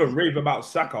would never rave about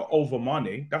Saka over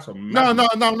Mane. That's a no,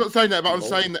 I'm not saying that, but I'm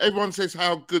saying that everyone says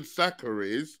how good Saka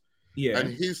is. Yeah.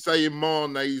 And he's saying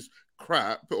Mane's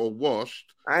crap or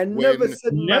washed. I never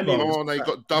said Mane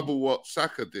got double what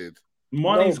Saka did.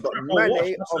 Mane's crap or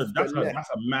washed. That's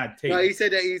a mad take. No, he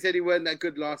said he weren't that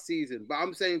good last season. But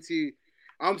I'm saying to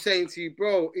you,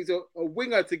 bro, he's a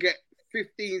winger to get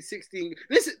 15, 16.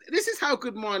 This is how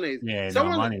good Mane is. Yeah,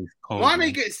 Mane's cold.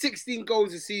 Mane gets 16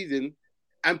 goals a season,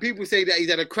 and people say that he's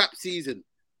had a crap season.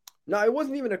 No, it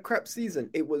wasn't even a crap season.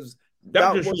 It was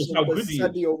that just shows how good he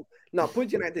is. Now,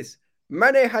 put it like this.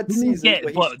 Mane had seasons where he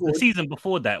scored. The season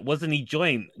before that, wasn't he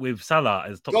joined with Salah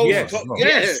as top? Yes. I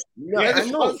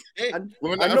know.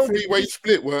 When that three-way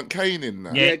split, weren't Kane in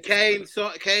that? Yeah, Kane.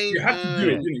 You had to do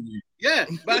it, didn't you? Yeah,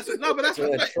 but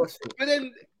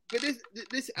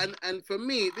this and for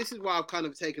me, this is why I've kind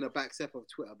of taken a back step of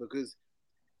Twitter, because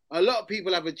a lot of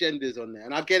people have agendas on there,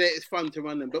 and I get it. It's fun to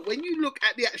run them, but when you look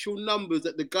at the actual numbers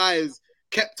that the guy has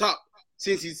kept up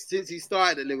since he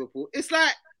started at Liverpool, it's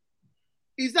like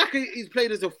he's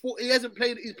played as a he hasn't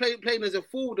played. He's playing as a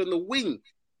forward on the wing.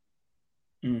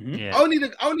 Mm-hmm. Yeah. Only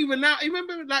Ronaldo. You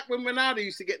remember like when Ronaldo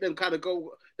used to get them kind of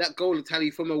goal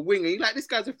tally from a wing, and you're like, this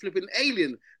guy's a flipping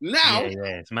alien. Now,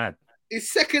 yeah, it's mad. It's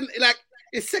second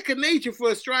nature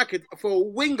for a striker, for a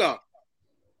winger,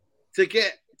 to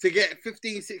get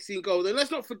 15, 16 goals. And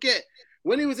let's not forget,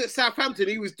 when he was at Southampton,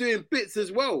 he was doing bits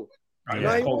as well.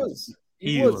 No,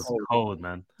 he was cold,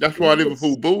 man. That's why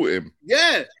Liverpool bought him.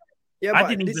 Yeah. Yeah, I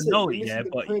didn't even know it,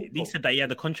 but he said that he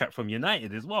had a contract from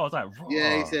United as well. I was like,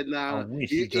 yeah, he said, "Nah."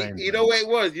 You know what it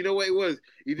was? You know what it was?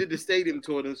 He did the stadium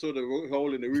tour and saw the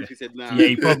hole in the roof. He said, "Nah." Yeah,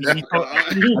 he probably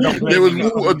there was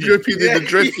water dripping in the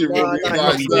dressing room.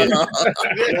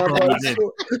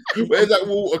 Where's that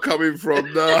water coming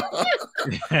from? Nah.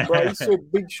 Bro, he saw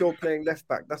Big Show playing left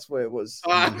back. That's where it was.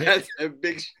 That's a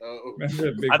Big Show.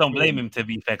 I don't blame him, to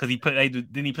be fair, because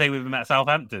didn't he play with him at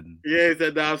Southampton? Yeah, he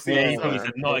said, "Nah, I've seen it." He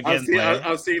said, "Not again."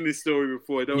 I've seen this story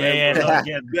before. Not again.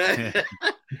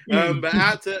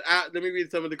 But let me read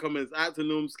some of the comments. Out to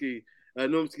Normski.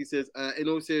 Normski says, in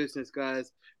all seriousness,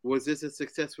 guys, was this a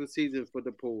successful season for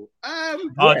the Pool?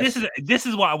 This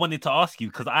is what I wanted to ask you,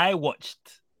 because I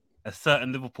watched a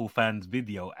certain Liverpool fan's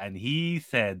video, and he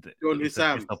said it's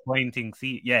a disappointing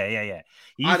season. Yeah.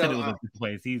 He said it was a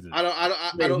disappointing season. I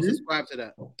don't subscribe to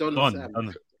that.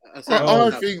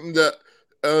 I think that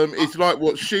it's like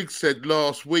what Shig said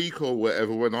last week or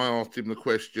whatever when I asked him the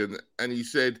question, and he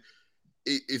said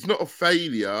it's not a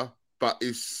failure, but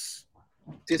it's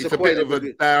a bit of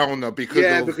a downer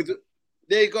because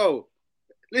there you go.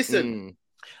 Listen,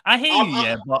 I hear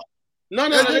you, but no.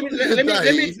 Let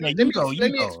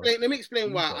me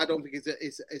explain why I don't think it's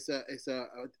a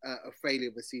failure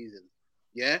of a season.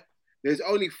 Yeah, there's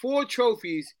only 4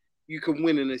 trophies you can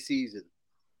win in a season.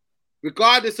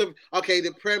 regardless of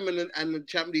the Premier and the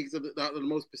Champions Leagues are the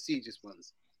most prestigious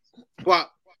ones. But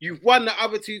you've won the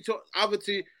other two.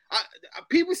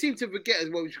 People seem to forget as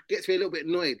well, which gets me a little bit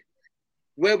annoyed.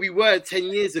 Where we were 10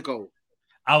 years ago.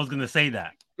 I was gonna say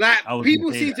that. Like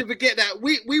people seem to forget that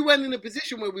we weren't in a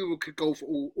position where we could go for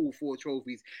all 4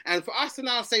 trophies, and for us to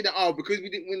now say that because we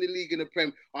didn't win the league in the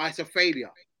Prem, it's a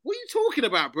failure. What are you talking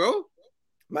about, bro?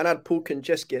 Man, had Paul can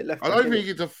just get left. I don't think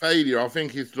it's a failure. I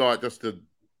think it's like just a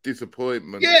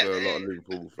disappointment for a lot of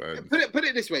Liverpool fans. Put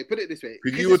it this way.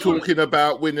 Because you were talking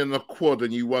about winning a quad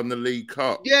and you won the League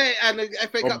Cup. Yeah, and the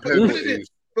FA Cup.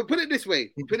 But put it this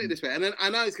way. And then I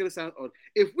know it's going to sound odd.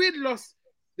 If we'd lost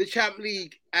the Champ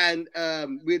League and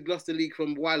we'd lost the league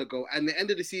from a while ago, and the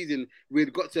end of the season we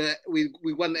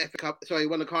won the FA Cup. Sorry,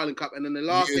 won the Carling Cup, and then the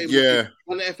last game we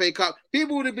won the FA Cup.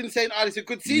 People would have been saying, "Oh, it's a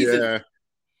good season."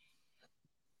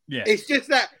 Yeah. It's just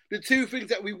that the two things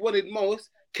that we wanted most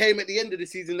came at the end of the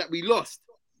season that we lost.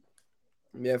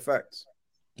 Yeah, facts.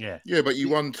 Yeah, but you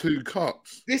won 2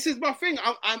 cups. This is my thing,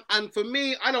 and for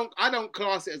me, I don't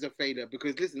class it as a failure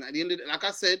because listen, at the end of like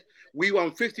I said, we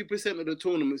won 50% of the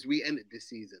tournaments we entered this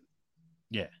season.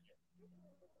 Yeah.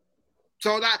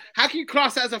 So that how can you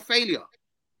class that as a failure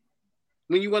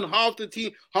when you won half the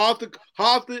team, half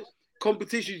the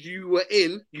competitions you were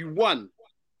in, you won.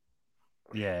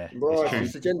 Yeah, bro,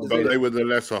 but they were the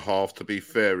lesser half. To be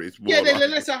fair, it's more they're the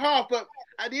lesser half. But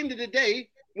at the end of the day,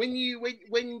 I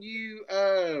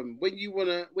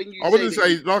wouldn't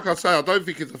say, like I say, I don't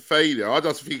think it's a failure. I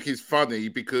just think it's funny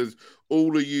because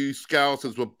all of you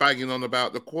Scousers were banging on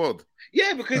about the quad.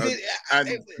 Yeah, because it's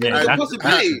a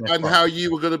possibility. And how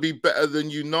you were going to be better than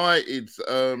United's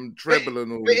treble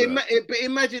and all that. But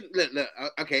imagine, look,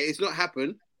 okay, it's not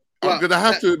happened. I'm going to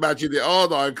have to imagine it,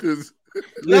 aren't I? Because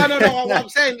no. I'm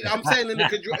saying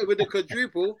with the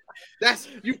quadruple, that's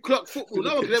you clock football.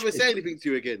 No one could ever say anything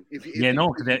to you again. No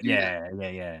one could.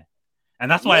 Yeah.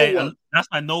 And that's why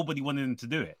nobody wanted him to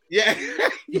do it. Yeah.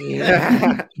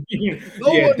 That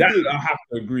I have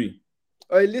to agree.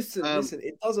 All right, listen.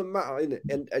 It doesn't matter,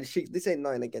 innit? And Sheikh, this ain't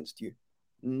nothing against you.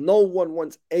 No one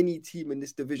wants any team in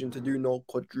this division to do no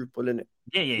quadruple, innit?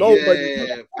 Yeah.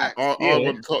 Nobody. I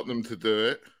want Tottenham to do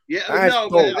it. Yeah,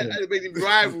 but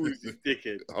rivals is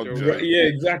dickhead. Yeah,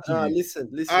 exactly. Listen,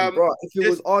 bro. If it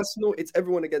was Arsenal, it's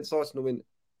everyone against Arsenal, innit?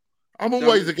 I'm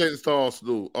always against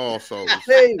Arsenal, arseholes.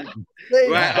 Same.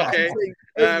 Right, okay.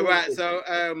 Right, so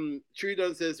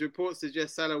Trudon says reports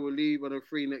suggest Salah will leave on a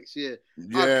free next year.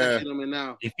 Yeah.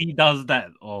 Now. If he does that,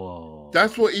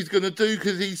 that's what he's going to do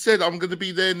because he said, I'm going to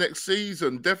be there next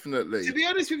season, definitely. To be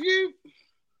honest with you,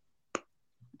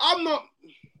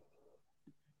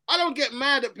 I don't get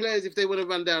mad at players if they want to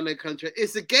run down their contract.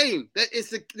 It's a game.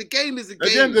 The game is a game.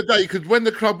 At the end of the day, because when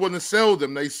the club want to sell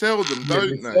them, they sell them,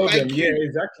 don't they? Yeah,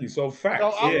 exactly. So facts.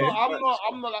 So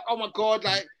I'm not like, oh my god,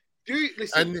 like, dude,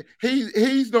 listen. And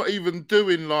he's not even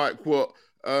doing like what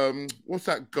what's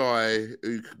that guy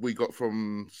who we got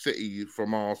from City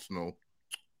from Arsenal?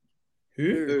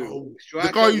 Who?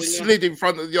 The guy who slid in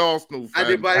front of the Arsenal fan.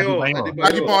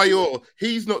 Adebayor.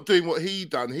 He's not doing what he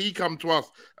done. He come to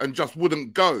us and just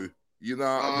wouldn't go. You know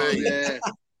what I mean? Yeah.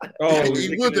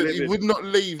 He wouldn't. He would not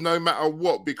leave no matter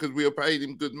what because we were paying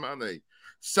him good money.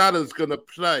 Salah's going to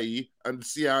play and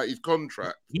see out his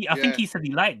contract. I think he said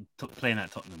he liked playing at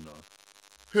Tottenham, though.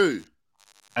 Who?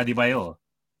 Adebayor.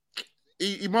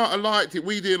 He might have liked it.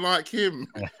 We didn't like him.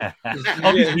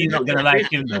 Obviously, he's not going to like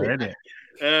him, though, is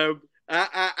it?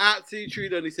 Out to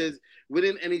Trudon, he says,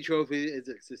 winning any trophy is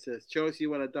a success. Chelsea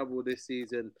won a double this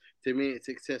season. To me, it's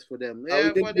success for them.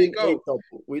 Yeah,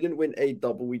 we didn't win a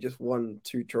double. We just won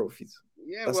 2 trophies.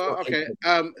 Yeah, okay.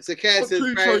 So Kay says,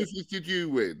 2 trophies did you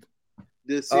win?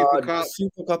 The Super Cup.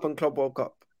 Super Cup and Club World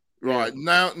Cup. Right,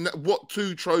 now, what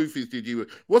 2 trophies did you win?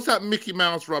 What's that Mickey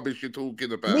Mouse rubbish you're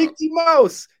talking about? Mickey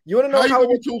Mouse! You want to know how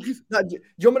you talking? Do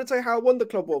you want me to tell you how I won the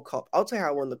Club World Cup? I'll tell you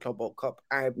how I won the Club World Cup.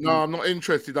 No, I'm not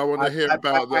interested. I want to hear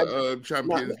about the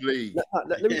Champions League.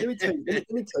 Let me tell you.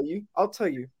 Let me tell you. I'll tell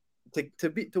you.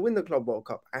 To win the Club World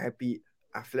Cup, I beat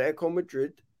Atletico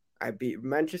Madrid. I beat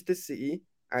Manchester City.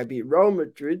 I beat Real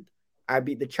Madrid. I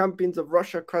beat the champions of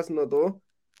Russia, Krasnodar.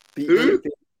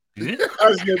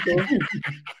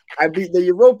 I beat the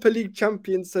Europa League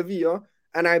champion Sevilla,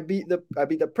 and I beat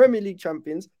the Premier League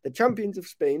champions, the champions of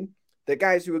Spain, the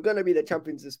guys who were going to be the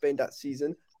champions of Spain that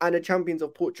season, and the champions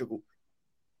of Portugal.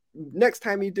 Next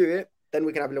time you do it, then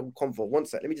we can have a little convo. One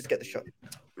sec, let me just get the shot.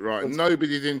 Right,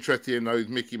 nobody's interested in those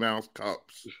Mickey Mouse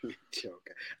cups.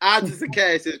 Out to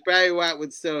Sakaya says Barry White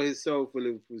would sell his soul for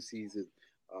Liverpool season.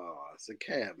 Oh,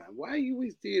 Sakaya, man. Why are you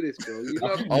always doing this,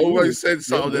 bro? I always said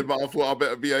something, but I thought I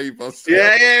better behave myself.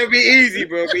 Yeah, it'll be easy,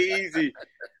 bro. It'll be easy.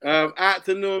 Out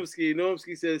to Normski.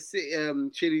 Normski says,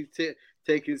 Chili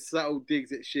taking subtle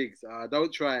digs at Shigs.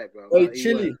 Don't try it, bro. Hey,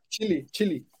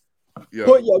 Chili. Yeah.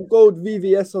 Put your gold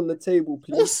VVS on the table,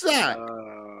 please. What's that?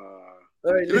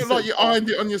 Right, it looks like you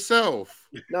ironed it on yourself.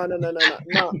 No. It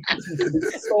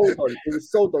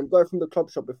was sold on. Go from the club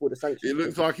shop before the sanctions. It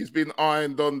looks like it's been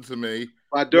ironed on to me.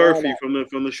 By Dorothy from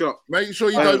the shop. Make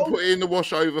sure you don't put it in the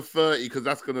wash over 30 because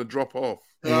that's going to drop off.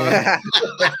 Hey,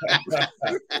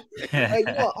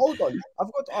 hold on.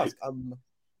 I've got to ask.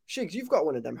 Shigs, you've got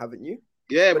one of them, haven't you?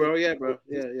 Yeah, bro. Yeah.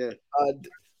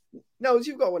 Nels,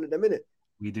 you've got one of them, innit?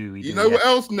 We do. You know what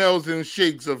else Nels and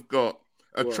Shigs have got?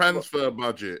 A transfer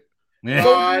budget.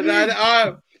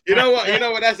 Yeah. You know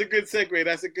what? That's a good segue.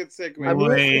 That's a good segue.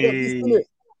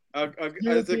 That's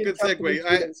a good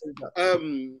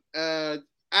segue.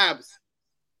 Abs,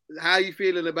 how are you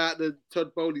feeling about the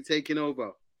Todd Bowley taking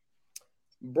over?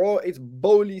 Bro, it's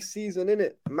Bowley season,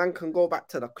 innit? Man can go back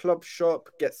to the club shop,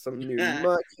 get some new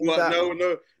merch.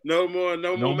 No more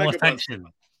sanctions.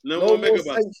 No more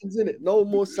sanctions, innit? No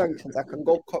more sanctions. I can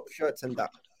go cop shirts and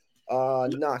that. So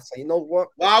you know what?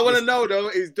 Well, I want to know though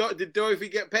did Dorothy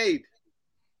get paid?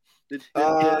 Yeah,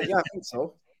 I think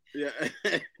so. Yeah,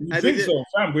 you think so,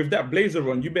 fam? With that blazer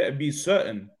on, you better be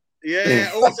certain. Yeah.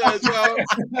 Also as well.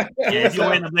 If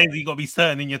you're in the blazer, you gotta be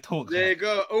certain in your talk. There you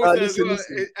go. Also as well,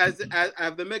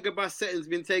 have the Megabus settings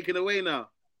been taken away now?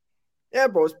 Yeah,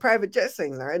 bro, it's private jet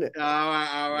settings now, isn't it? All right.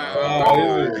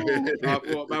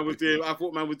 I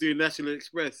thought man was doing National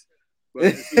Express.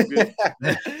 But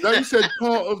They said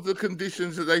part of the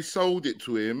conditions that they sold it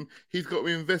to him, he's got to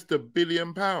invest £1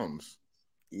 billion.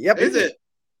 Yep. Is it?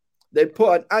 They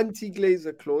put an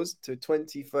anti-glazer clause to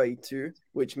 2032,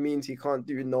 which means he can't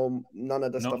do none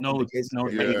of the stuff. No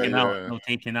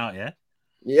taking out, yeah?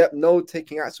 Yep, no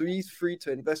taking out. So he's free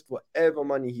to invest whatever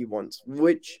money he wants,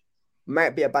 which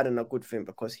might be a bad and a good thing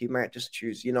because he might just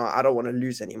choose, I don't want to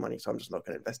lose any money, so I'm just not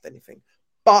going to invest anything.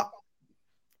 But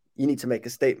you need to make a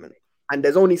statement. And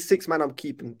there's only 6 man I'm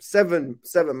keeping. Seven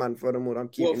man for them all I'm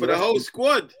keeping. What, for the whole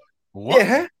squad? What?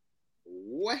 Yeah.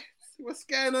 What's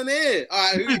going on here?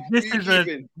 All right,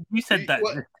 you said that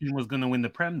the team was going to win the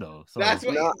Prem, though. So. That's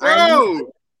what,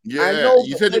 bro. Yeah,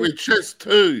 you said it with chest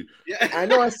too. Yeah, I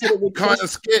know. I said it with kind of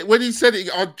scared when he said it.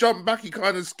 I jumped back. He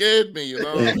kind of scared me, I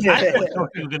thought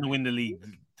he was going to win the league.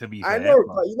 To be fair, I know,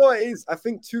 but you know what it is. I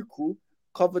think Tuchel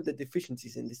covered the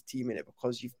deficiencies in this team in it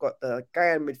because you've got the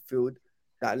guy in midfield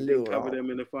that little covered them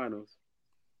in the finals.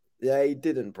 Yeah, he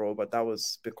didn't, bro. But that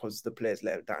was because the players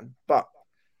let him down. But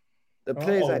the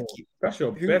players that's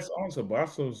your best answer, but I'm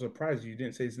so surprised you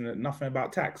didn't say nothing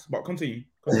about tax. But continue.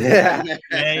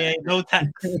 Yeah, no tax.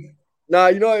 Nah,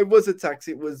 it was a tax.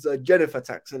 It was Jennifer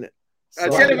tax, innit? So,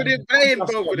 Jennifer didn't play in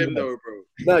both of them, though, bro.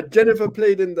 Nah, Jennifer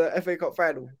played in the FA Cup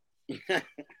final.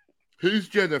 Who's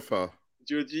Jennifer?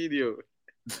 Jorginho.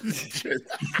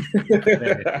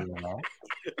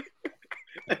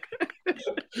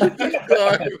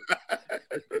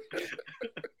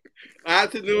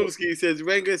 Antonovsky says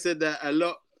Wenger said that a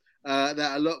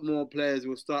lot more players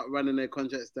will start running their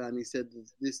contracts down. He said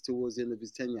this towards the end of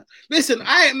his tenure. Listen,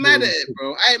 I ain't mad at it,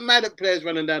 bro. I ain't mad at players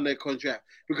running down their contract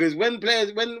because when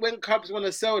clubs want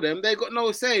to sell them, they got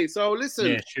no say. So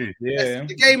listen, true.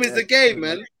 The game is the game,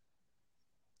 man.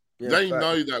 Yeah, they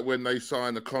know that when they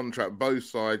sign a contract, both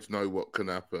sides know what can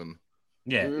happen.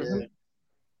 Yeah. Mm-hmm.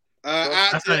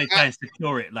 That's why they try and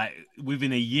secure it, like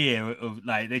within a year of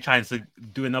they try to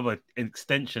do another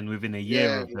extension within a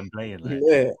year of them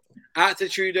playing.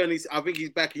 Attitude, and I think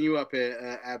he's backing you up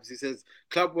here, Abs. He says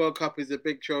Club World Cup is a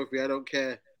big trophy. I don't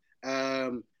care.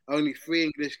 Only 3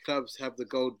 English clubs have the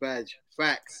gold badge.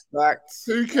 Facts.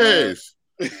 Who cares?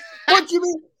 What do you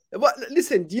mean? What?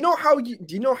 Listen, do you know how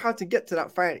to get to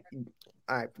that fight?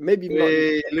 Maybe not.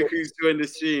 Look who's joined the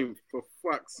stream, for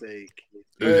fuck's sake.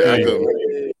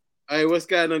 Hey, what's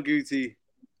going on, Guti?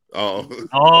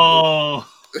 Oh,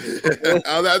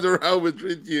 that's around with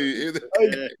you.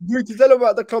 Guti, tell him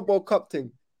about the Club World Cup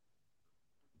thing.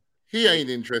 He ain't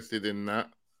interested in that.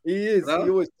 He is.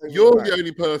 You're the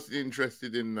only person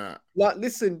interested in that. Like,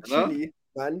 listen, Chili,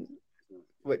 man.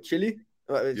 What, Chili?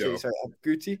 Chili, sorry,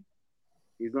 Guti.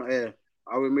 He's not here.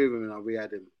 I'll remove him and I'll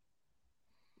re-add him.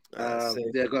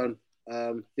 They're gone.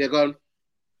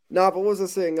 Nah, but what was I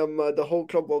saying? The whole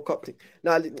Club World Cup thing.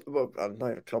 Nah, not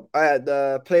the club.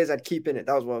 The players I'd keep in it.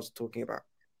 That was what I was talking about.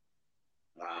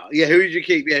 Who would you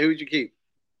keep?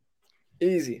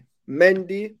 Easy.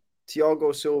 Mendy,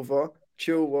 Thiago Silva,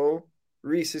 Chilwell,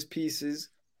 Reese's Pieces,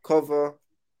 Cover,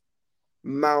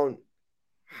 Mount,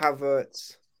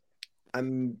 Havertz,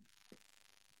 and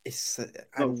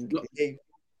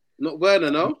not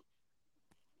Werner, no?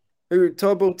 Who?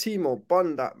 Turbo Timo,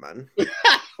 bun that man.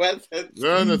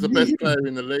 Werner's the best player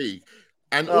in the league.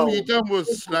 And all you done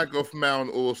was slag off Mount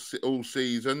all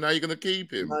season. Now you're going to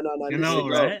keep him. No. You know,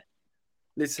 right?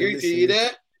 Listen. Guti, you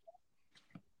there?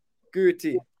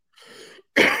 Guti.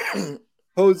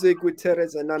 Jose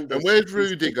Gutierrez Hernandez. And where's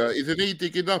Rudiger? Isn't he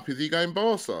digging up? Is he going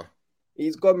Barca?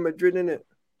 He's gone Madrid, innit?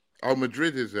 Oh,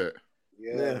 Madrid, is it?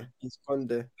 Yeah, he's gone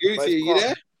there. Guti, you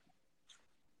there?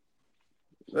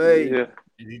 Hey. Yeah.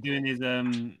 Is he doing his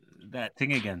that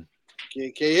thing again? Can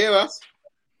you hear us?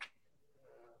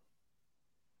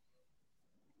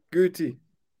 Guti.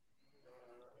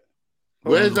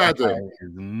 Where's Adam?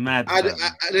 Mad.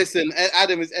 Listen,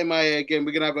 Adam is MIA again.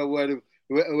 We're gonna have a word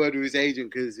with his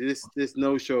agent because this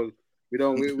no show. We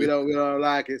don't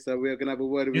like it, so we're gonna have a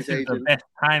word with his agent. This is the best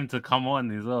time to come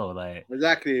on as well, like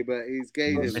exactly. But he's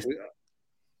gaining.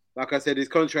 Like I said, his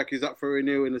contract is up for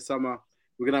renewal in the summer.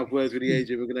 We're gonna have words with the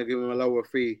agent. We're gonna give him a lower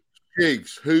fee.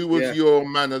 Higgs, who was your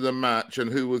man of the match,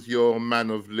 and who was your man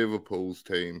of Liverpool's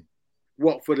team?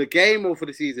 What, for the game or for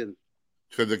the season?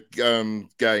 For the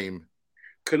game.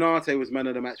 Konate was man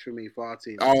of the match for me for our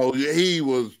team. Oh, he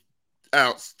was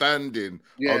outstanding.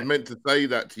 Yeah. I was meant to say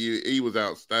that to you. He was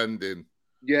outstanding.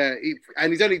 Yeah,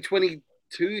 and he's only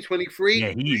 22, 23.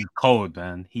 Yeah, he is cold,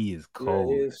 man. He is cold.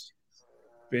 Yeah, he is.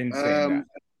 Been saying that.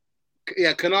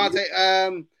 Yeah,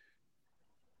 Konate.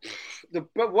 The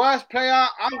worst player,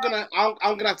 I'm gonna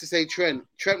have to say Trent.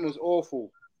 Trent was awful.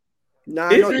 Nah,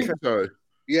 You not think Trent. so?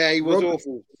 Yeah, he was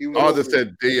awful. I'd have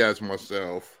said Diaz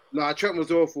myself. No, Trent was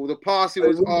awful. The passing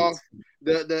was off.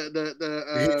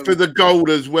 The For the goal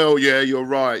as well, yeah, you're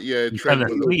right. Yeah, You Trent fell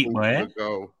was asleep, awful boy. for the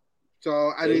goal.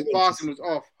 So, and his passing was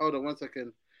off. Hold on 1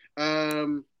 second.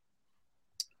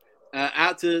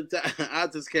 Out to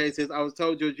Skate says, I was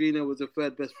told Jorginho was the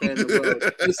third best player in the world.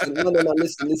 Listen, no,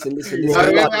 listen.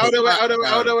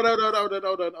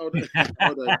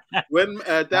 Hold on. When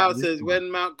Dow says, when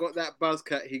Mount got that buzz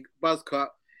cut,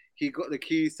 he got the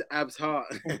keys to Ab's heart.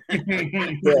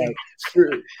 Yeah,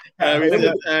 true.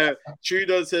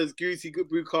 Trudon says, Goosey good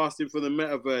broadcasting for the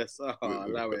metaverse. Oh,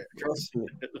 allow it. Trust me.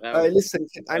 Listen,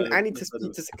 I need to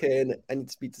speak to Sakir. I need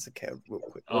to speak to Sakir real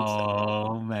quick.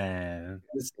 Oh, man.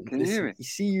 Listen, Can you hear me? You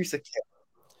see you, Sakir.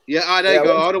 Yeah, there you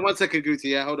go. Hold on 1 second, Goosey.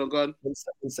 Yeah, hold on, go on.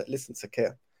 Listen,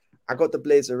 Sakir. I got the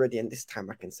Blazer ready, and this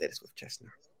time I can say this with chest now.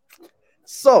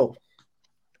 So,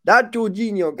 that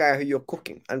Jorginho guy who you're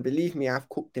cooking, and believe me, I've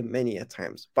cooked him many a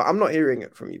times, but I'm not hearing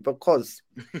it from you because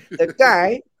the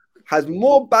guy has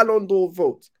more Ballon d'Or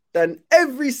votes than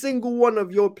every single one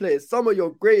of your players, some of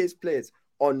your greatest players,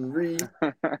 Henry,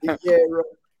 Vieira,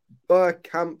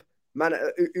 Bergkamp, man,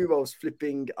 who else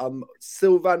flipping,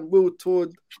 Sylvain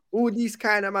Wiltord, all these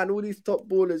kind of man, all these top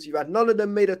ballers you had, none of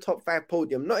them made a top 5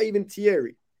 podium, not even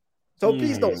Thierry. So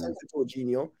please don't send to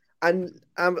Jorginho, and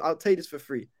I'll tell you this for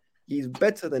free. He's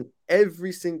better than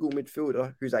every single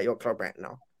midfielder who's at your club right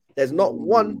now. There's not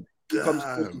one who comes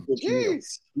close to Jorginho.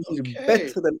 He's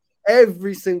better than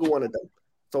every single one of them.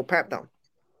 So pipe down.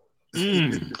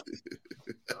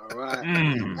 All right.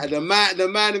 And the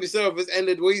man himself has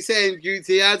ended. What are you saying,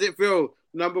 Duty? How's it feel?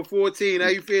 Number 14. How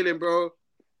you feeling, bro?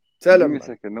 Tell him. Give me a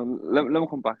second. No, let me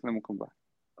come back.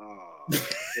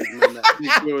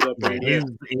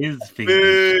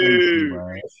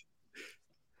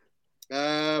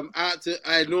 Oh, out to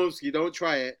Normski, don't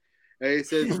try it. He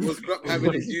says, was Klopp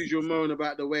having his usual moan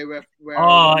about the way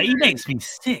he makes me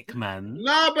sick, man.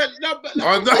 No, but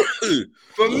I know.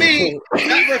 For me,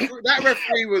 that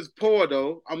referee was poor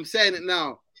though. I'm saying it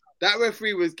now. That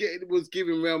referee was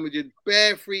giving Real Madrid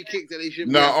bare free kicks that they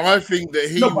shouldn't. I think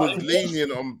that he was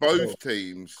lenient on both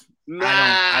teams.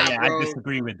 I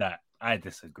disagree with that. I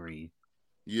disagree.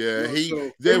 Yeah,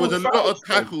 there was a lot of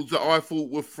tackles that I thought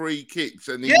were free kicks,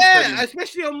 and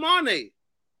especially on Mane.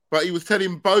 But he was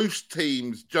telling both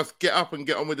teams just get up and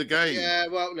get on with the game. Yeah,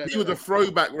 well, he was a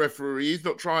throwback referee. He's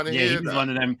not trying to hear he was that. one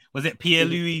of them. Was it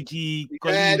Pierluigi?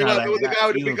 Yeah, the guy with the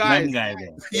big guys.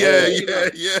 Yeah.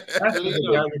 That's the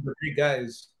guy with the big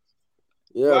guys.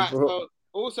 Yeah, right, bro. so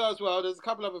also as well, there's a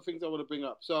couple other things I want to bring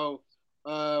up. So,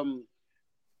 we've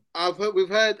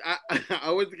heard. I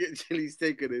want to get Chili's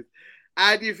take on this.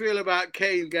 How do you feel about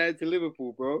Kane going to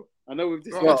Liverpool, bro? I know we've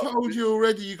discussed. I told you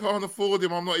already. You can't afford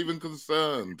him. I'm not even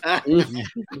concerned. I'm not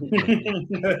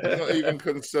even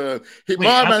concerned.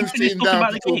 My man's sitting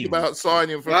down to talk about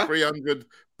signing for 300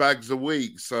 bags a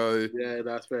week. So yeah,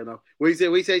 that's fair enough. We say,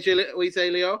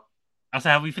 Leo. I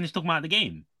said, have we finished talking about the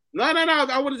game? No.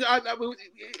 I wanted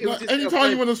to.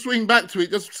 Anytime you want to swing back to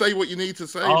it, just say what you need to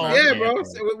say. Man. Yeah, bro. Okay.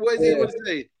 So what is it? What to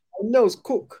say? No, it's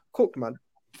cook, man.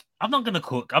 I'm not gonna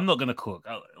cook. All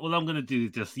I'm gonna do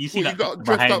is just you see you got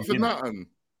dressed up for nothing.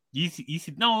 You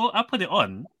see, no, I put it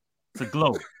on to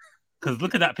glow. Because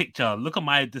look at that picture. Look at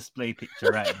my display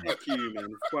picture right there. Fuck you, man.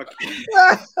 Fuck you.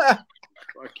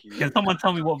 Fuck you. Can someone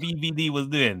tell me what VVD was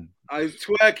doing? I was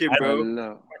twerking,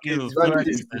 bro. He was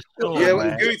twerking for sure, Yeah,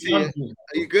 man. Gucci, are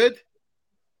you good?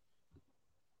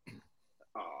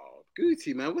 Oh,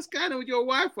 Gucci, man. What's going on with your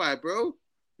Wi-Fi, bro?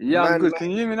 Yeah, I'm good. Can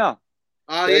you hear me now?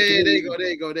 Oh, yeah, there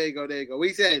you go. What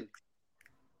you saying?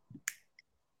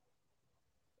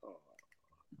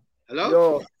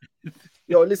 Hello?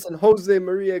 Yo, listen, Jose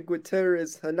Maria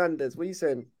Gutierrez Hernandez, what are you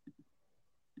saying?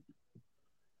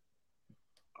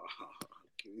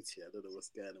 Gucci, I don't know what's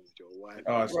going on with your wife.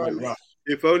 Oh, it's really rough.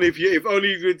 If only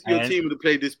your team would have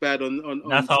played this bad on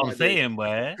That's what I'm saying,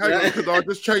 boy. Hang on, could I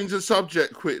just change the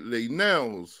subject quickly?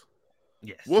 Nels.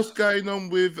 Yes. What's going on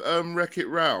with Wreck-It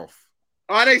Ralph?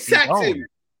 Oh, they sacked him.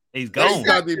 He's gone. They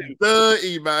done him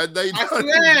dirty, man. I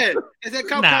swear. It's a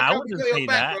couple. I wouldn't say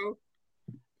that. Bro.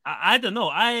 I don't know.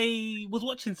 I was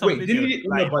watching some Wait, videos. didn't he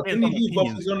leave while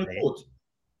he's on the court?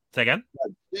 Say again?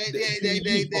 Mutual,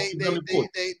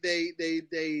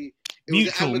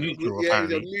 yeah,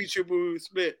 it's a mutual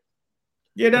split.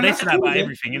 Yeah, they say that about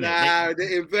everything, innit? Nah,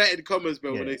 they inverted commas,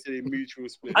 bro, when they say mutual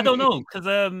split. I don't know, because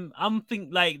I'm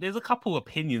thinking like there's a couple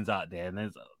opinions out there, and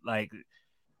there's like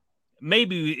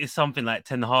maybe it's something like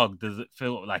Ten Hag does it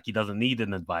feel like he doesn't need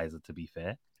an advisor. To be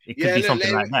fair, it could be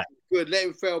something like that. Good, let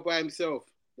him fail by himself.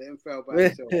 But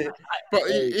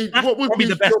what would be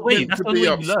the best way? That's the be way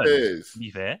upstairs? To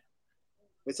be fair,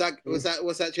 what's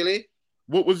that, Chile?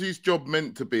 What was his job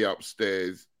meant to be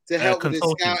upstairs? To help with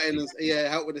the scouting,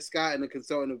 help with the scouting and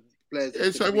consulting of players. Yeah,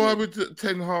 so why would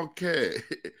Ten Hag care?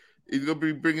 He's gonna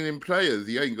be bringing in players.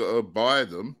 He ain't got to buy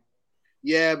them.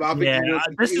 Yeah, but I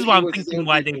think this is why I'm thinking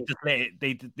why they just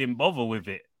they didn't bother with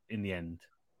it in the end.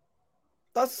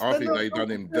 I think they done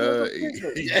him dirty.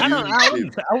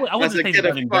 I wouldn't say get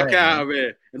the fuck out of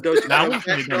here and don't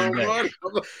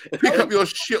pick up your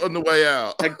shit on the way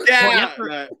out.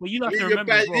 You have to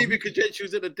remember, leave your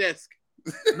credentials at the desk.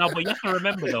 No, but you have to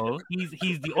remember though,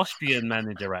 he's the Austrian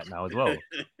manager right now as well.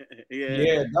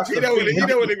 Yeah, that's he don't want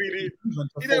to be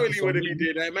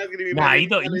doing that. Man's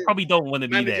gonna be you probably don't want to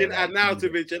be there. Managing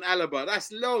Arnautovic and Alaba. That's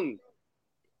long.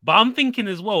 But I'm thinking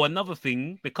as well, another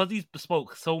thing, because he's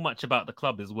spoke so much about the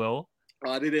club as well.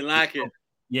 Oh, they didn't like it.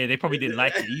 Yeah, they probably didn't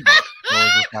like it either.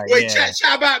 Wait, chat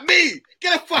about me.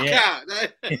 Get the fuck out.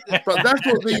 But that's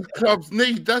what these clubs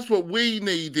need. That's what we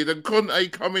needed. And Conte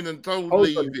come in and told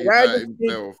Levy about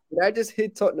himself. Did I just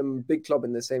hit Tottenham and big club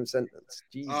in the same sentence?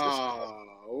 Jesus.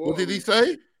 What did he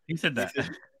say? He said that.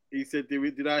 He said,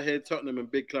 did I hear Tottenham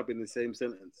and big club in the same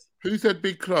sentence? Who said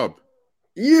big club?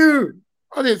 You.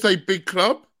 I didn't say big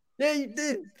club. Yeah, you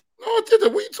did. No, I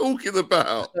didn't. What are you talking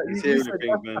about?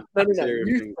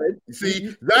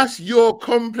 See, that's your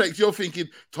complex. You're thinking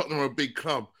Tottenham are a big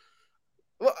club.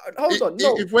 Well, hold on.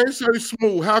 No. If we're so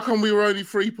small, how come we were only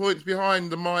 3 points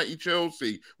behind the mighty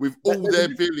Chelsea with all their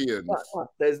billions?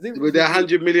 With their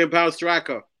 £100 million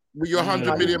striker. With your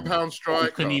 £100 million striker.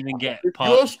 You couldn't even get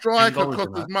your striker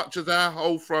cost as much as our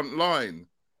whole front line.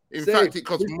 In fact, it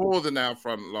costs more than our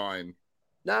front line.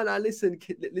 No, listen to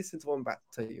what I'm about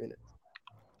to tell you, innit?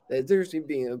 There's a difference between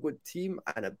being a good team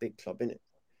and a big club, innit?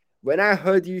 When I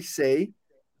heard you say,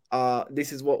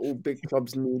 this is what all big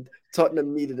clubs need,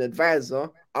 Tottenham need an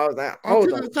advisor, I was like,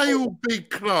 hold on. I didn't say all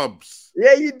big clubs.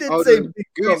 Yeah, you did say big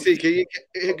clubs. Gucci,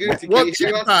 watch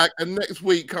it back and next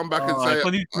week come back and say,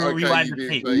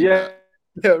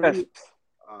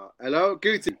 hello,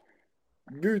 Gucci.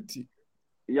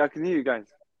 Yeah, I can hear you guys.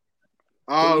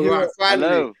 Oh, right, finally.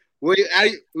 Hello. What are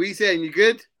you saying? You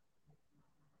good?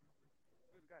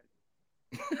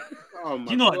 Oh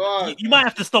my God. You might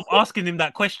have to stop asking him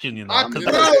that question, you know. I know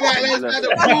that's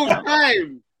the full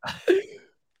time.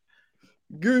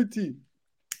 Gucci.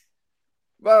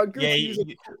 Well,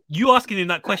 Gucci you asking him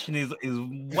that question is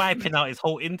wiping out his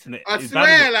whole internet. I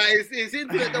swear, like his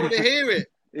internet don't want to hear it.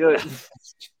 Yeah.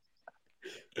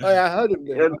 Oh, yeah, I heard him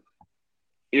there.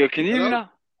 Yo, can you hear me now?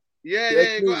 Yeah.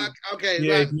 Okay.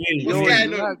 Yeah,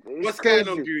 What's going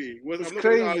on, Beauty? It's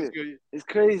crazy. It's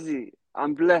crazy.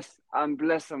 I'm blessed. I'm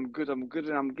good. I'm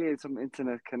getting some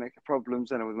internet connect problems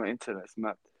and with my internet,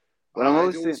 mad. When I'm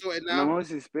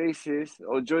hosting spaces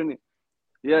or joining,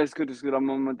 it's good. I'm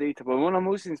on my data. But when I'm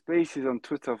hosting spaces on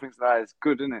Twitter, things like that, it's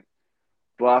good, isn't it?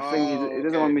 But I think he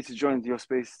doesn't want me to join your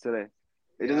space today.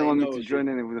 He doesn't want me to join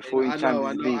in with the 14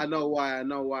 Champions League. I know why.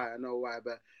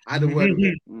 But I had a word with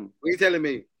him. What are you telling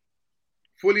me?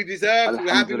 Fully deserved.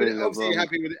 We're happy with it. Obviously,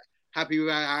 happy with it. Happy with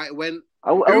how it went.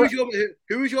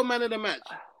 Who was your man of the match?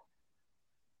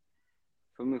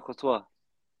 For me, Courtois.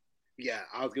 Yeah,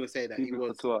 I was gonna say that he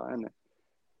was. Courtois, isn't it?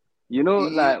 You know,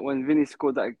 like when Vinny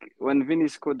scored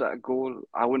that goal,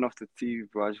 I went off the TV,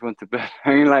 bro. I just went to bed.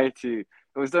 I ain't lie to you.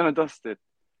 It was done and dusted.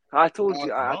 I told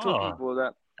you. I told people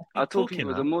that. I told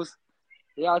people the most.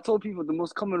 Yeah, I told people the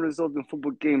most common result in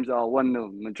football games are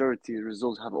 1-0. Majority of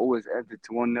results have always ended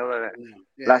to 1-0.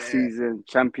 Last season,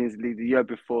 Champions League, the year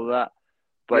before that.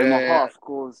 But in my heart, of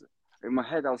course, in my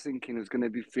head, I was thinking it was going to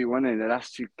be 3-1. And the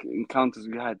last two encounters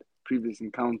we had, previous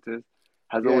encounters,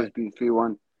 has always been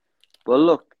 3-1. But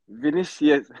look,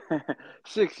 Vinicius,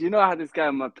 Shix, you know I had this guy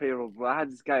on my payroll, bro. I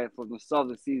had this guy from the start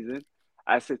of the season.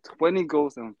 I said 20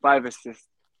 goals and 5 assists,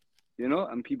 you know,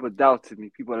 and people doubted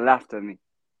me. People laughed at me.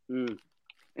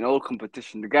 In all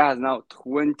competition. The guy has now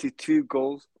 22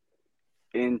 goals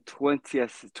in 20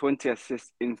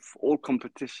 assists in all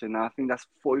competition. I think that's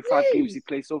 45 games he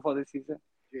played so far this season.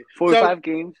 45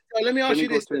 games. So let me ask you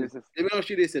this.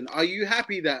 Then. Are you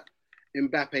happy that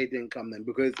Mbappe didn't come then?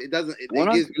 Because it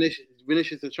gives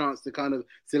Vinicius a chance to kind of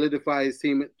solidify his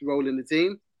team role in the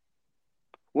team.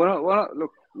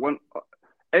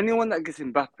 Anyone that gets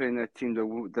Mbappe in their team,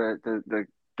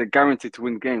 they're guaranteed to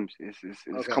win games.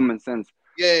 It's common sense.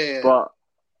 Yeah. But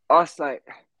us, like,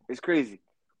 it's crazy.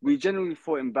 We generally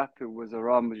thought Mbappe was a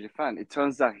Real Madrid fan. It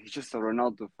turns out he's just a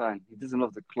Ronaldo fan. He doesn't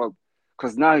love the club.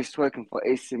 Because now he's working for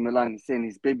AC Milan. He's saying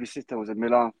his babysitter was a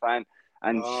Milan fan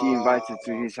and she invited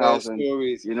to his house. And,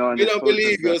 you know, we don't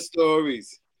believe your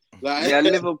stories. Like... Yeah,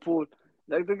 Liverpool.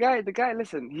 Like the guy,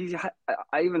 listen,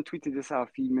 I even tweeted this out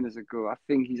a few minutes ago. I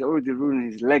think he's already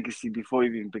ruining his legacy before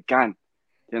it even began.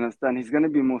 You understand? He's going to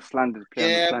be more slandered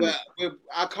player. Yeah, but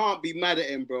I can't be mad at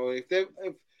him, bro.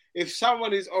 If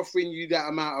someone is offering you that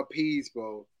amount of P's,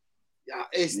 bro,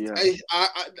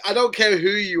 I don't care who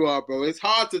you are, bro. It's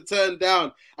hard to turn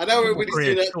down. I know everybody's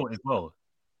doing that as well.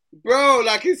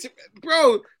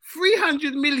 Bro,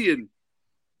 300 million.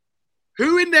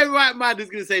 Who in their right mind is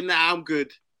going to say, nah, I'm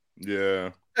good? Yeah.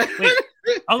 Wait,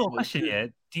 I got a question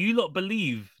here. Do you not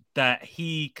believe that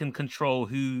he can control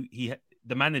who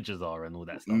the managers are and all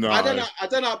that stuff? No, I don't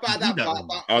know about that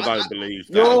part. I don't believe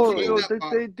that. No,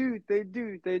 they do. They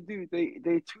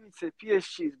tweeted,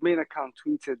 PSG's main account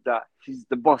tweeted that he's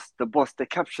the boss. The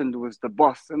caption was the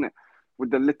boss, isn't it?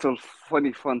 With the little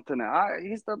funny font in it.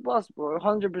 He's the boss, bro.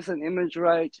 100% image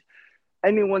right.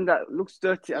 Anyone that looks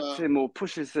dirty at him or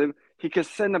pushes him, he can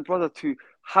send a brother to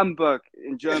Hamburg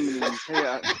in Germany and play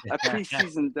a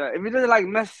pre-season there. If he doesn't like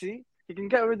Messi, he can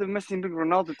get rid of Messi and bring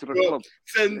Ronaldo to the club.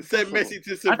 Send Messi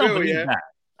to Seville, yeah?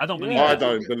 I don't believe that. I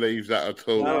don't believe that at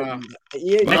all. No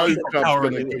club's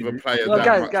going to give a player much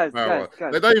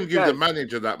power. They don't even give the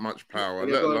manager that much power.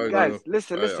 Guys,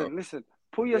 listen.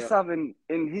 Put yourself in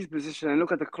his position and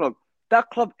look at the club. That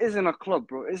club isn't a club,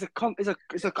 bro. It's a country.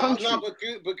 No,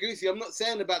 but Goosey, I'm not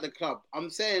saying about the club. I'm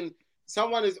saying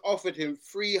someone has offered him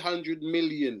 300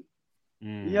 million.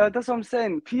 Yeah, that's what I'm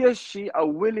saying. PSG are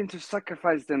willing to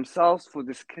sacrifice themselves for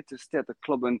this kid to stay at the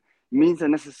club, and means are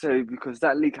necessary because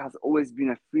that league has always been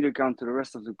a feeder ground to the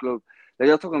rest of the globe. Like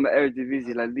you're talking about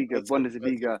Eredivisie, La Liga,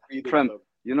 Bundesliga, Prem.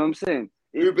 You know what I'm saying?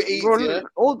 Uber Eats,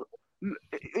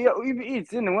 Uber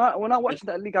Eats, you know, when I watch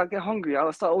that league, I get hungry.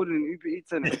 I'll start ordering Uber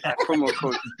Eats and promo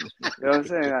code. You know what I'm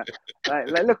saying?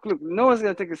 Like, look, no one's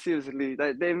gonna take it seriously.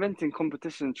 Like, they're inventing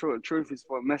competition trophies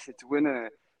for Messi to win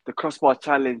it. The crossbar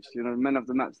challenge, you know, men of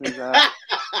the match, things like that.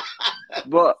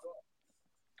 But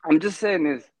I'm just saying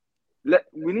is,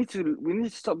 we need to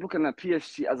stop looking at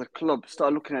PSG as a club.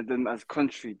 Start looking at them as a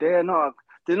country. They're not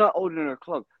ordinary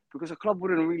club. Because a club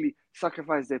wouldn't really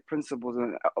sacrifice their principles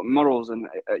and morals and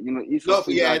ethos.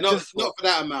 Not for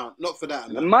that amount.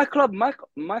 My club,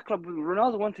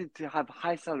 Ronaldo wanted to have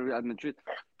high salary at Madrid.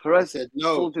 Perez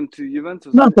sold him to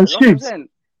Juventus. No, but Shiggs,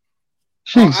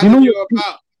 you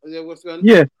know what's going on?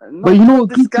 Yeah, but you know what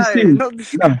Gucci's saying?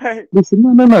 Listen,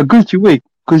 no, Gucci, wait,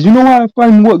 because you know why I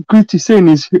find what Gucci's saying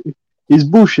is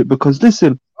bullshit. Because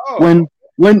listen,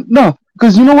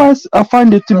 because you know why I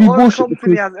find it to be bullshit. Wait,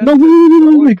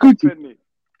 Gucci.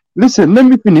 Listen, let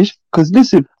me finish. Because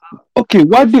listen, okay,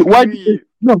 why is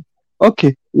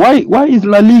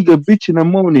La Liga bitching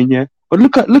and moaning? Yeah, but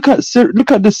look at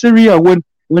the Serie A when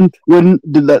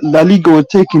the La Liga were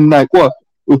taking like what?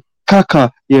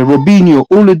 Kaka, Robinho,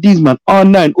 all of these, man,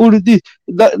 R9, all of these.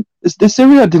 The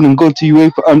Serie A didn't go to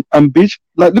UEFA and bitch.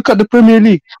 Like, look at the Premier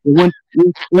League. When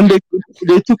they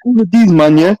took all of these,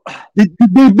 man, they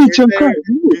bitch and cry.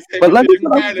 But like, do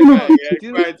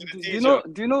you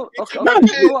know? Okay,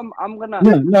 I'm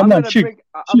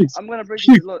gonna break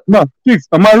his law. No,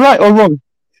 am I right or wrong?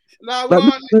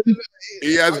 No,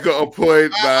 he has got a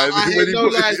point, man. I hear no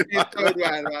lies being told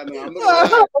right now. I'm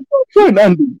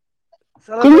not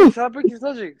Shall I break his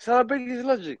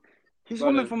logic? He's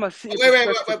coming from a city. Wait,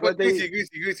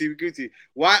 Gucci.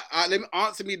 Why? Let me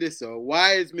answer me this though.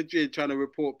 Why is Madrid trying to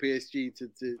report PSG to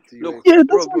you? Look, yeah,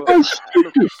 bro. Look.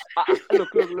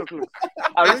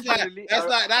 That's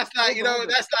like you know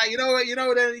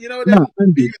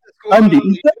Andy,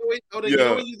 you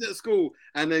know when he's at school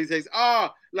and then he says,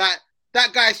 like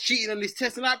that guy's cheating on his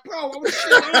test. And like, bro, I was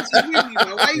shit.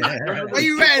 Why are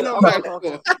you writing on that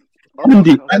for?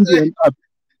 Andy,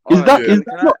 is that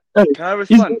not? Can I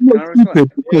respond?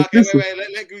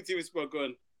 Let Guti respond. Go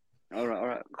on. All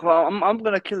right. Well, I'm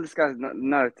gonna kill this guy's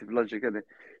narrative logic. Isn't it?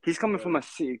 He's coming from a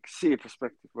city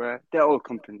perspective where they're all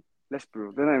company. Let's be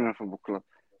real. They're not even a football club.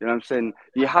 You know what I'm saying?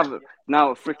 You have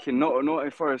now freaking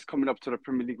Nottingham Forest coming up to the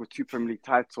Premier League with 2 Premier League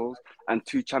titles and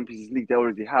 2 Champions League they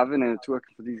already have, and it's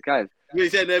working for these guys. You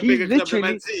said they're bigger club than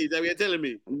Man City. Is that what you're telling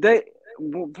me?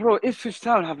 Bro, Ipswich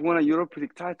Town have won a Europa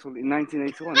League title in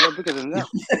 1981. They're bigger than that.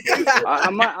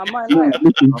 I might lie.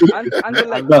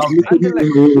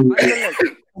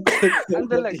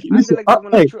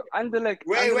 Anderlecht.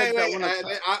 Wait. I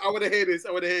want to hear this.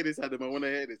 Adam. I want to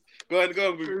hear this. Go on,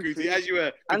 Guti. As you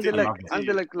were.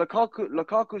 Anderlecht.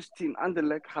 Lukaku's team,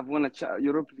 Anderlecht, have won a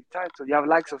Europa League title. You have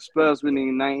likes of Spurs winning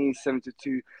in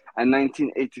 1972 and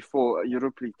 1984 a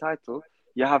Europa League title.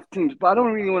 You have teams, but I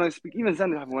don't really want to speak. Even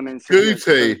Zenit have won it.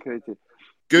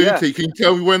 Guti, can you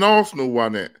tell me when Arsenal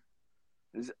won it?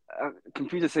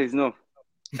 Computer says no.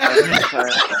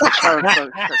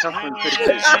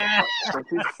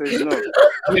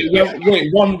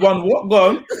 Wait, one. What? Go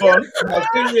on.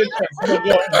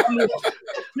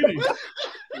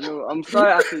 No, I'm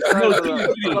sorry. Hold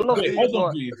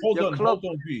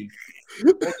on, B.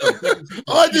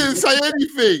 I didn't say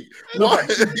anything.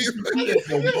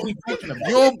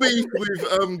 Your beef with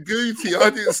Guti. I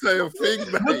didn't say a thing,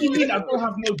 mate. What do you mean? I don't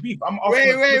have no beef. I'm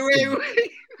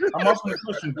asking a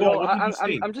question. Go on.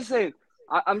 I'm just saying.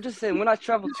 When I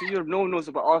travel to Europe, no one knows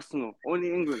about Arsenal.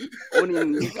 Only England. Only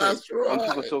in the UK. When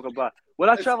people talk about. When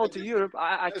I travel to Europe,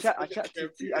 I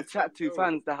chat to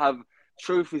fans that have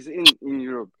trophies in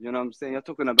Europe. You know what I'm saying? You're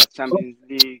talking about Champions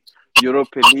League,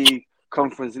 Europa League,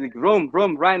 Conference League. Rome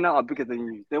right now are bigger than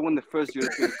you. They won the first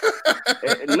European.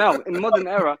 Now, in modern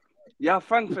era, you have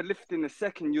Frankfurt lifting the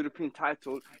second European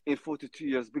title in 42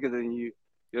 years, bigger than you.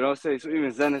 You know what I'm saying? So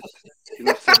even Zenit,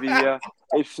 Sevilla,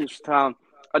 Ipswich Town.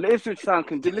 And the Ipswich Town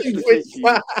can literally say to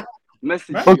you,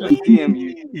 message you, DM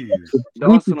you. The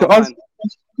Arsenal fan.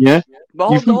 Yeah.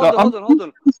 But hold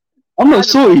on. I'm not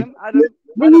sorry. Adam,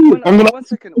 one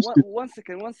second.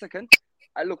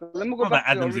 Look, let me go back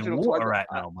to the original water right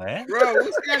now, man. Bro,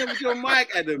 what's going on with your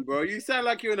mic, Adam, bro? You sound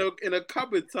like you're in a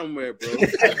cupboard somewhere, bro.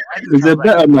 Is it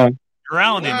better now?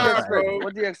 Drowning, bro.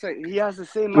 What do you expect? He has the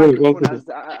same microphone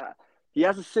he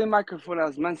has the same microphone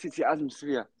as Man City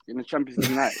atmosphere in the Champions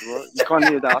League night, bro. You can't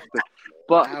hear that after.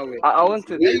 But I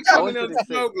wanted to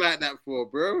smoke like that for,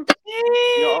 bro.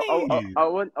 I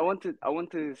wanted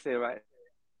to say, right.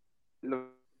 Look.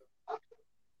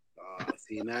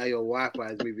 See, now your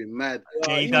Wi-Fi is moving mad.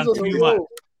 Yeah, he's done too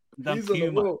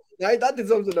much. Now that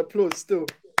deserves an applause still.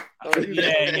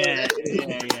 Yeah.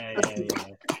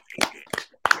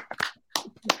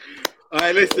 All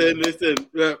right, listen.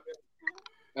 Look,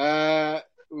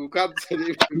 we've come to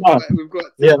we've got.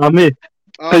 Yeah, I'm here.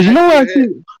 Because you know what I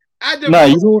think. Adam, no.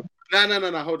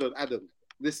 Hold on, Adam.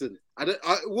 Listen,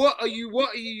 what are you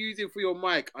using for your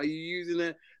mic? Are you using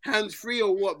a hands-free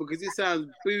or what? Because it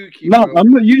sounds spooky. No, bro. I'm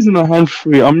not using a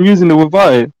hands-free. I'm using it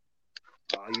without it.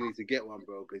 Oh, you need to get one,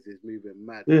 bro, because it's moving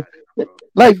mad. Yeah.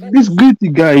 Like this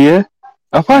Guti guy, yeah.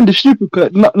 I find it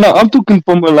stupid. No, I'm talking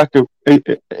from a lover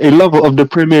of the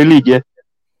Premier League, yeah.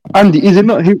 Andy, is it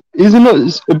not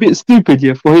a bit stupid,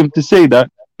 yeah, for him to say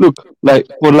that? Look, like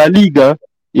for La Liga,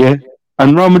 yeah,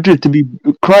 and Real Madrid to be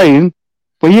crying.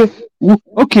 But yeah,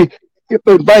 okay,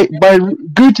 by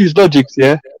Guti's logics,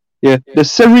 yeah, the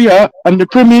Serie A and the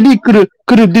Premier League could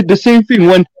have did the same thing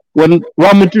when Real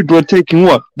Madrid were taking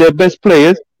their best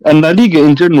players and La Liga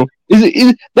in general.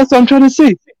 That's what I'm trying to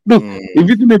say. Look, if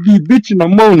you're gonna be bitching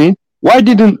and moaning, why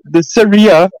didn't the Serie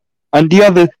A and the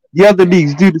other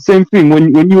leagues do the same thing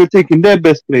when you were taking their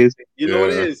best players? You know what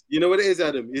it is? You know what it is,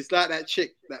 Adam? It's like that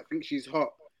chick that thinks she's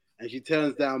hot and she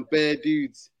turns down bare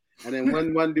dudes. And then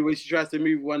one dude, when she tries to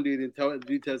move one dude and the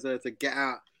dude tells her to get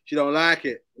out, she don't like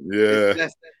it. Yeah.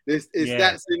 It's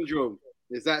that syndrome.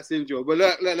 It's that syndrome. But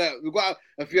look, we've got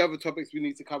a few other topics we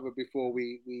need to cover before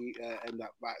we end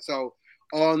up. Right. So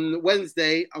on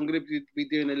Wednesday, I'm going to be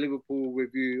doing a Liverpool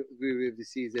review of the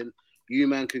season. You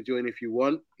man can join if you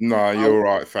want. No, you're all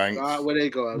right, thanks. All right, well, there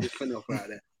you go. I'll just put it off right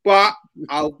there. But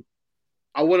I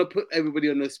want to put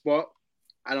everybody on the spot.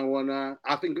 I don't know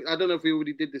if we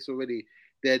already did this already.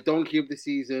 Their donkey of the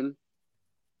season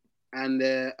and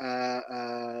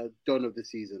the Don of the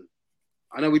season.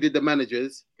 I know we did the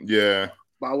managers. Yeah.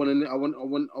 But I want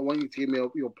you to give me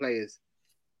your players.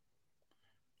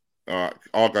 All right,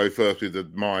 I'll go first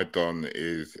with my Don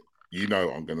is, you know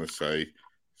what I'm going to say,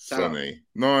 Sonny.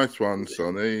 Nice one,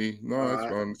 Sonny.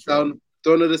 Nice one, Son.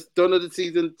 Don of the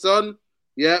season, Son.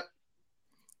 Yep.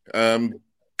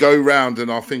 Go round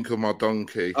and I'll think of my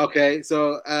donkey. Okay,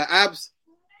 so Abs.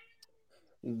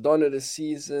 Don of the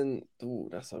season. Ooh,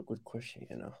 that's a good question,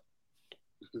 you know.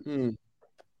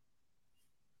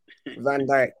 Van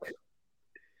Dijk.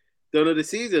 Don of the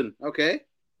season, okay.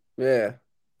 Yeah,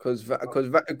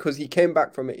 because he came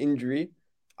back from an injury,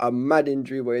 a mad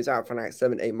injury where he's out for like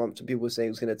 7-8 months, and people were saying it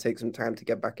was going to take some time to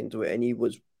get back into it, and he's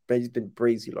been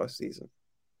brazy last season.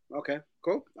 Okay,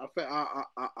 cool. I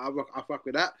fuck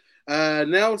with that.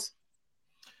 Nels.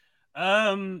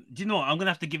 Do you know what? I'm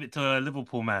gonna have to give it to a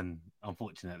Liverpool man,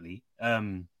 unfortunately.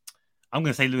 I'm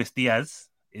gonna say Luis Diaz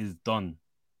is Don.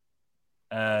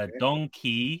 Okay.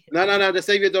 Donkey. No. Just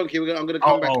save your donkey. I'm gonna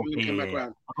come back. I'm gonna come back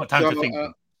around. I've got time to think.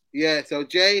 Yeah. So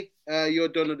Jay, you're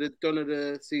Don of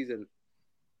the season.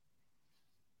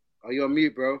 Are you on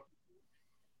mute, bro?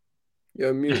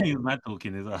 You're on mute. He's mad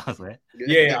talking as well, right?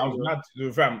 Yeah, I was mad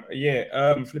to fam.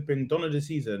 Yeah, flipping Don of the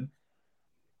season.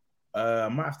 I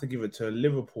might have to give it to a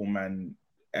Liverpool man,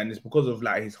 and it's because of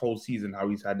like his whole season, how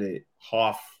he's had it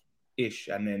half-ish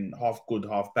and then half good,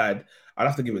 half bad. I'd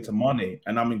have to give it to Mane,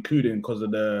 and I'm including because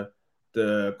of the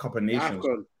Cup of Nations.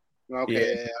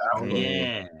 Okay,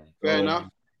 yeah. Fair enough.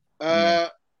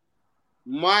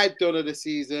 My Don of the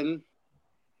season,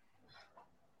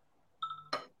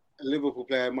 a Liverpool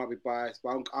player, might be biased,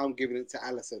 but I'm giving it to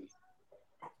Alisson.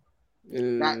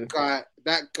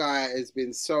 That guy has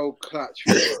been so clutch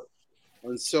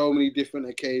on so many different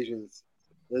occasions.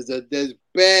 There's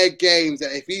bare games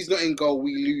that if he's not in goal,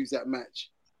 we lose that match.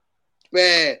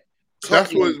 Bare.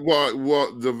 That's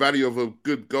what the value of a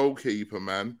good goalkeeper,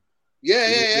 man.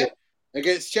 Yeah.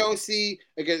 Against Chelsea,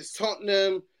 against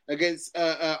Tottenham, against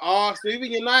Arsenal,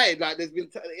 even United. Like there's been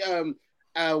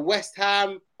West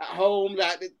Ham at home,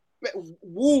 like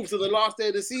Wolves on the last day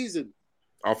of the season.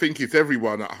 I think it's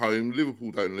everyone at home. Liverpool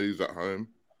don't lose at home.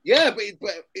 Yeah, but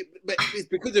it's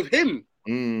because of him.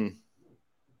 Even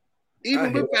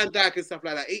with Van Dijk and stuff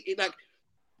like that.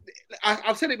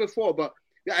 I've said it before, but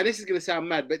and this is going to sound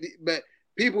mad, but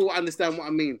people will understand what I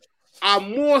mean.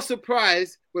 I'm more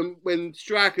surprised when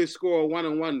strikers score a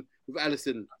 1-on-1 with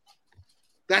Alisson.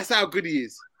 That's how good he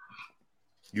is.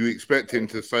 You expect him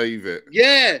to save it.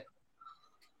 Yeah.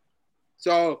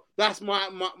 So that's my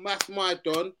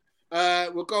Don.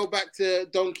 We'll go back to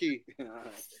Donkey.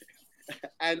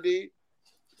 Andy?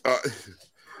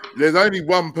 There's only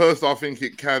one person I think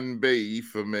it can be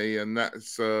for me, and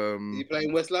that's... You play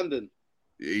in West London?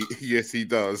 Yes, he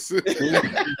does. You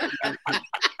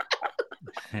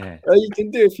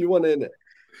can do if you want, innit?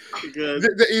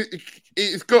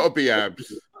 It's got to be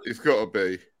Abs. It's got to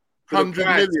be. 100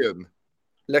 million.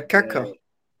 Lukaku.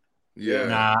 Yeah.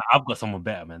 Nah, I've got someone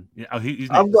better, man.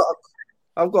 I've got.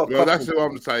 Well, that's what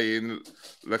I'm saying.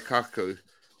 Lukaku.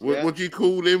 What do you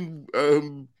call him?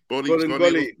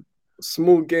 Bolly.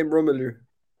 Small game Romelu.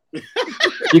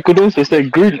 You could also say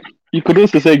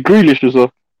Grealish as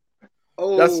well.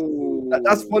 Oh,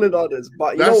 that's one of the others.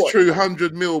 But that's you know what? true,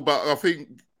 100 mil. But I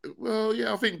think,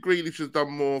 I think Grealish has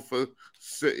done more for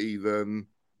City than.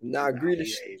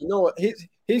 Grealish. You know what?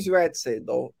 Here's what I'd say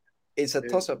though. It's a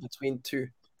toss up between two.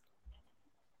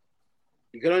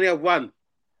 You can only have one.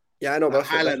 Yeah, I know. But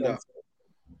Highlander.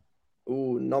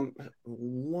 Ooh,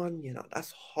 one. You know,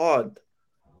 that's hard.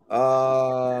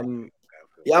 Yeah, I'm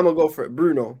gonna go for it.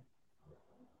 Bruno.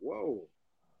 Whoa.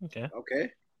 Okay.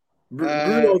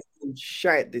 Bruno's been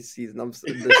shite this season.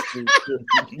 He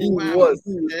was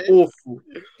awful.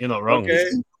 You're not wrong. Okay.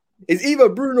 It's either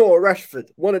Bruno or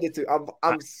Rashford. One of the two.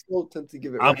 I'm so tempted to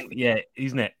give it. Yeah,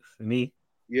 who's next? Me?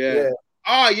 Yeah.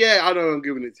 Oh yeah, I know I'm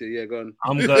giving it to you. Yeah, go on.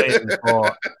 I'm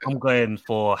going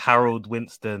for Harold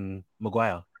Winston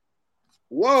Maguire.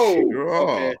 Whoa.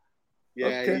 Okay. Yeah,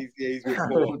 okay. He's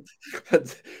good.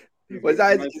 Is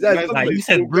that you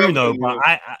said Bruno, but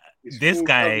this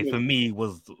guy for me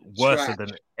was worse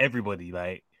than everybody.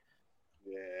 Like,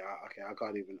 yeah, okay, I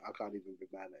can't even be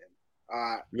mad at him.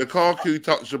 Lukaku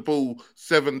touched the ball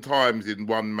 7 times in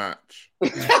one match.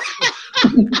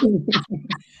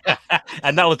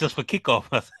 And that was just for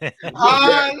kickoff.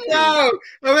 No!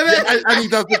 And he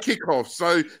does the kickoff,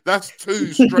 so that's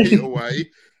 2 straight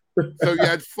away. So he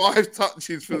had 5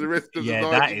 touches for the rest of the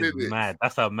 90 that is minutes. mad.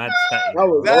 That's a mad stat.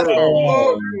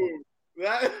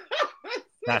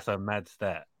 That's a mad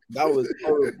stat. That was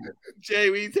horrible. Jay,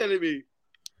 what are you telling me?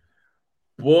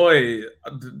 Boy,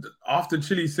 after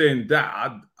Chile saying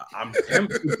that, I'm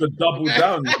tempted to double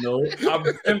down. You know, I'm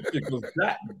tempted because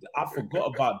that I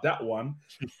forgot about that one.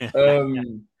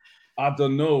 I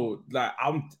don't know. Like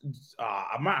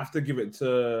I might have to give it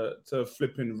to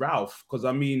flipping Ralph because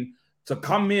I mean to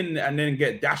come in and then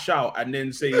get dash out and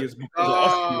then say it's because of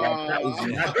Austria. That was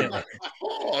imagine.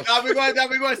 Now we're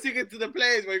going to stick it to the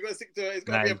players. We're going to stick to it. It's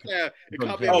got to be a player. It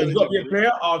can't be. It's got to be a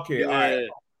player. Okay, yeah. All right.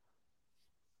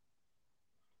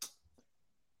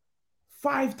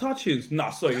 5 touches.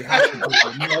 No, sorry.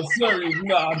 No, sorry.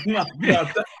 No.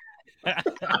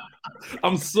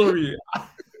 I'm sorry.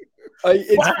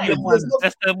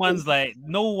 That's the ones like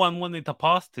no one wanted to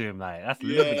pass to him. Like that's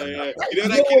liberty. Yeah. You know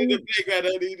that kid in the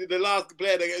playground, the last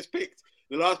player that gets picked,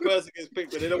 the last person gets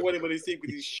picked, but they don't want him on his team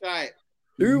because he's shy.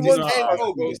 Who wants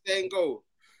to stay and go?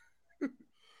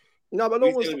 No, but no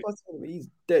one's supposed to. He's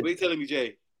dead. What are you telling me,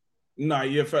 Jay? No,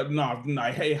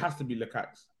 it has to be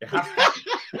Lukacs. It has to.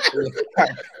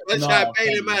 Let's try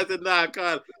Bailey man said, nah, I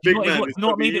can't.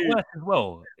 What made it worse as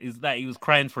well is that he was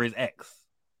crying for his ex.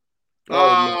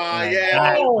 Yeah.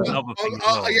 Yeah,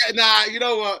 nah, you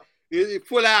know what?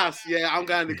 Full house. Yeah, I'm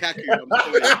going to Kaku.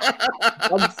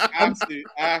 I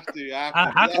have to.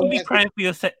 How can you be crying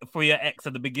for your ex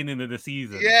at the beginning of the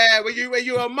season? Yeah, when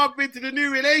you're a month into the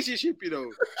new relationship, you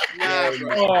know. Nah,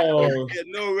 bro. Oh.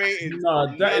 No rating.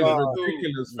 No, that is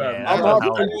ridiculous, fam.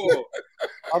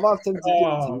 I'm after him to give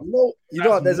it to you. You know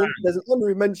what? There's an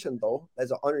honorary mention though.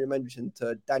 There's an honorary mention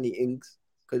to Danny Ings.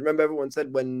 Because remember, everyone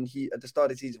said when at the start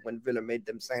of the season, when Villa made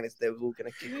them sign us, they was all going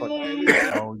to kick on.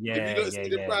 Oh, yeah. Have you not seen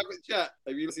the private chat?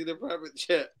 Have you seen the private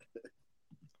chat?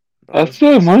 I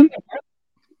swear, man.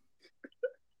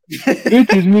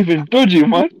 It is moving dodgy,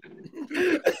 man.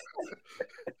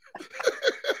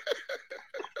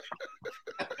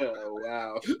 Oh,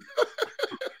 wow.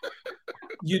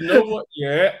 You know what?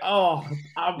 Yeah.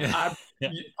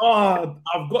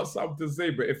 I've got something to say,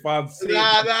 but if I say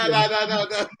no.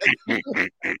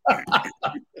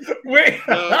 Wait.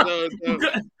 No.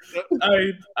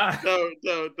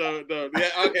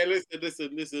 Yeah, okay,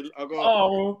 listen. I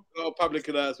got a public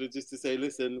announcement just to say,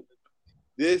 listen,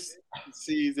 this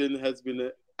season has been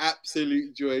an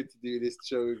absolute joy to do this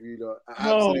show with you lot.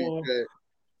 Absolute joy.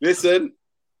 Listen,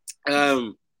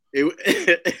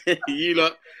 you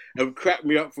lot have cracked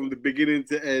me up from the beginning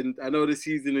to end. I know the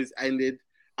season has ended.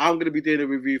 I'm going to be doing a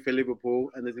review for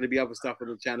Liverpool, and there's going to be other stuff on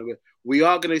the channel. We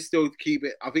are going to still keep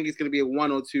it. I think it's going to be a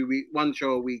 1 or 2 week, one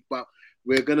show a week, but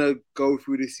we're going to go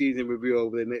through the season review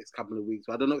over the next couple of weeks.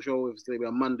 So I'm not sure if it's going to be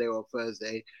on Monday or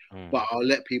Thursday, but I'll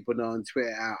let people know and tweet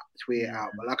it out.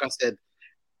 But like I said,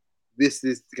 this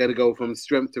is going to go from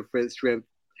strength to strength.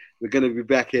 We're going to be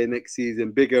back here next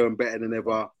season, bigger and better than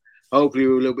ever. Hopefully,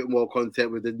 with a little bit more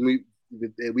content with the.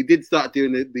 We did start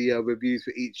doing the reviews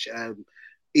for each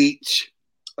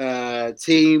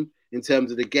team in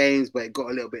terms of the games, but it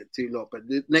got a little bit too long. But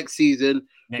the next season,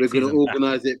 we're going to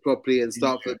organise it properly and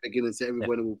start from the beginning, so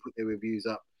everyone will put their reviews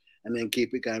up and then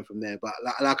keep it going from there. But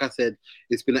like I said,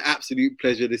 it's been an absolute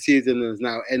pleasure. The season has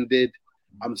now ended.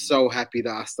 I'm so happy that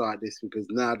I started this because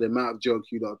now the amount of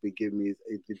jokes you lot have been giving me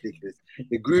is ridiculous.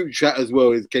 The group chat as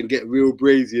well can get real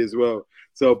brazy as well.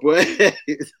 So, boy,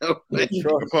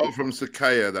 apart from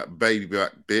Sakaya, that baby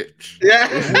black bitch. Yeah.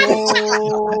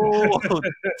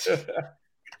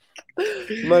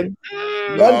 Man,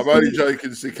 I'm only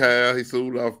joking, Sakaya. It's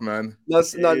all love, man.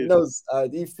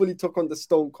 He fully took on the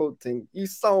Stone Cold thing. You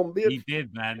sound big. He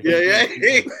did, man. Yeah.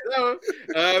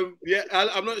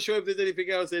 I'm not sure if there's anything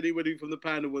else anybody from the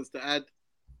panel wants to add.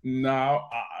 No,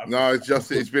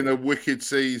 it's been a wicked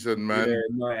season, man.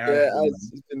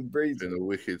 It's been breezy. It's been a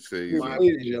wicked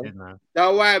season.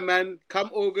 Now, why, man?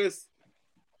 Come August,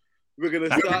 we're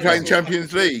gonna start playing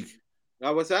Champions League.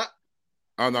 What's that?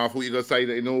 Oh no, I thought you were gonna say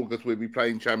that in August we'll be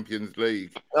playing Champions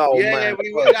League. Man.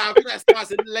 We will. I think that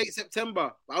starts in late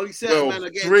September. Only certain men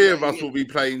are getting. 3 of us will be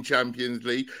playing Champions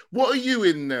League. What are you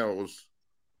in, Nels?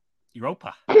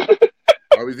 Europa.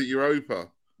 Oh, is it Europa?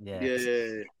 Yeah.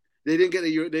 They didn't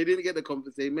get the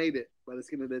conference. They made it by the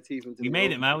skin of their teeth. We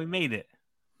made it, man. We made it.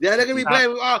 Yeah, they're gonna be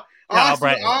playing with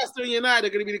Arsenal and United.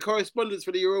 They're gonna be the correspondents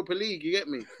for the Europa League. You get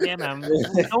me? Yeah, man.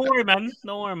 Don't worry,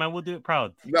 man. We'll do it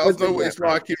proud. Let us know what it's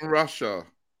like in Russia.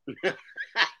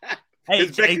 Hey,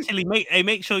 Chile,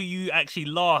 make sure you actually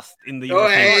last in the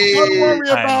Europa League. Don't worry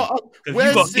about because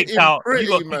you got kicked out. You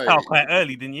got kicked out quite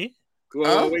early, didn't you? What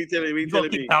are you telling me? You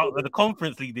got kicked out of the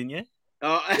Conference League, didn't you?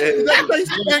 They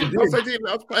didn't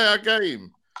let us play our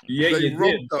game. Yeah, they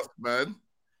robbed us, man.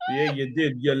 Yeah, you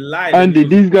did. You lied. Andy,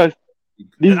 these guys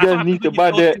need to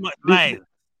buy their.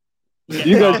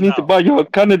 You guys need to buy your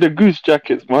Canada Goose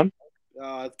jackets, man.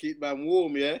 Keep man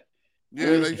warm, yeah.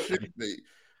 Yeah, they should be.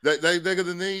 They're going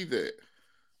to need it.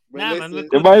 Nah,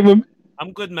 man,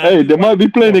 I'm good, man. Hey, they might be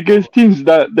playing against teams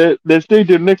that their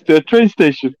stadium next to a train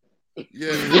station.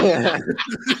 Yeah.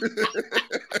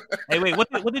 Hey, wait,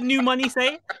 what did New Money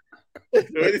say? Man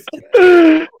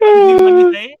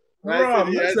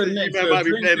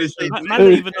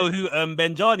don't even know who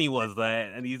Benjani was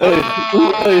there, and he's don't do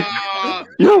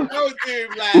him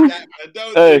like that, man.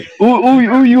 Don't do him.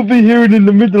 Who you be hearing in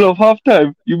the middle of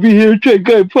halftime? You be hearing Trent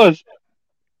going past.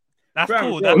 That's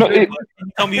cool. That's cool.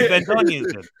 Tell me who Benjani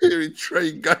is then. Hearing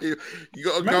Train going, you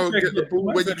got to go and get the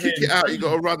ball. When you kick it out, you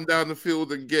got to run down the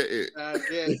field and get it.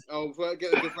 Get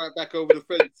the right back over the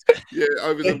fence. Yeah,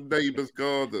 over the neighbour's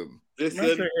garden.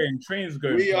 Listen,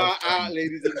 we are out,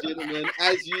 ladies and gentlemen.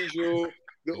 As usual,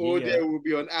 the audio will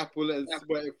be on Apple and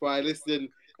Spotify. Listen,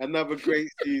 another great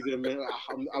season, man.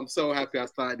 I'm so happy I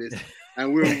started this.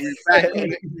 And we'll be back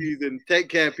next season. Take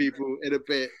care, people, in a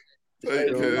bit.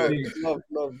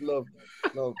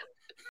 Love.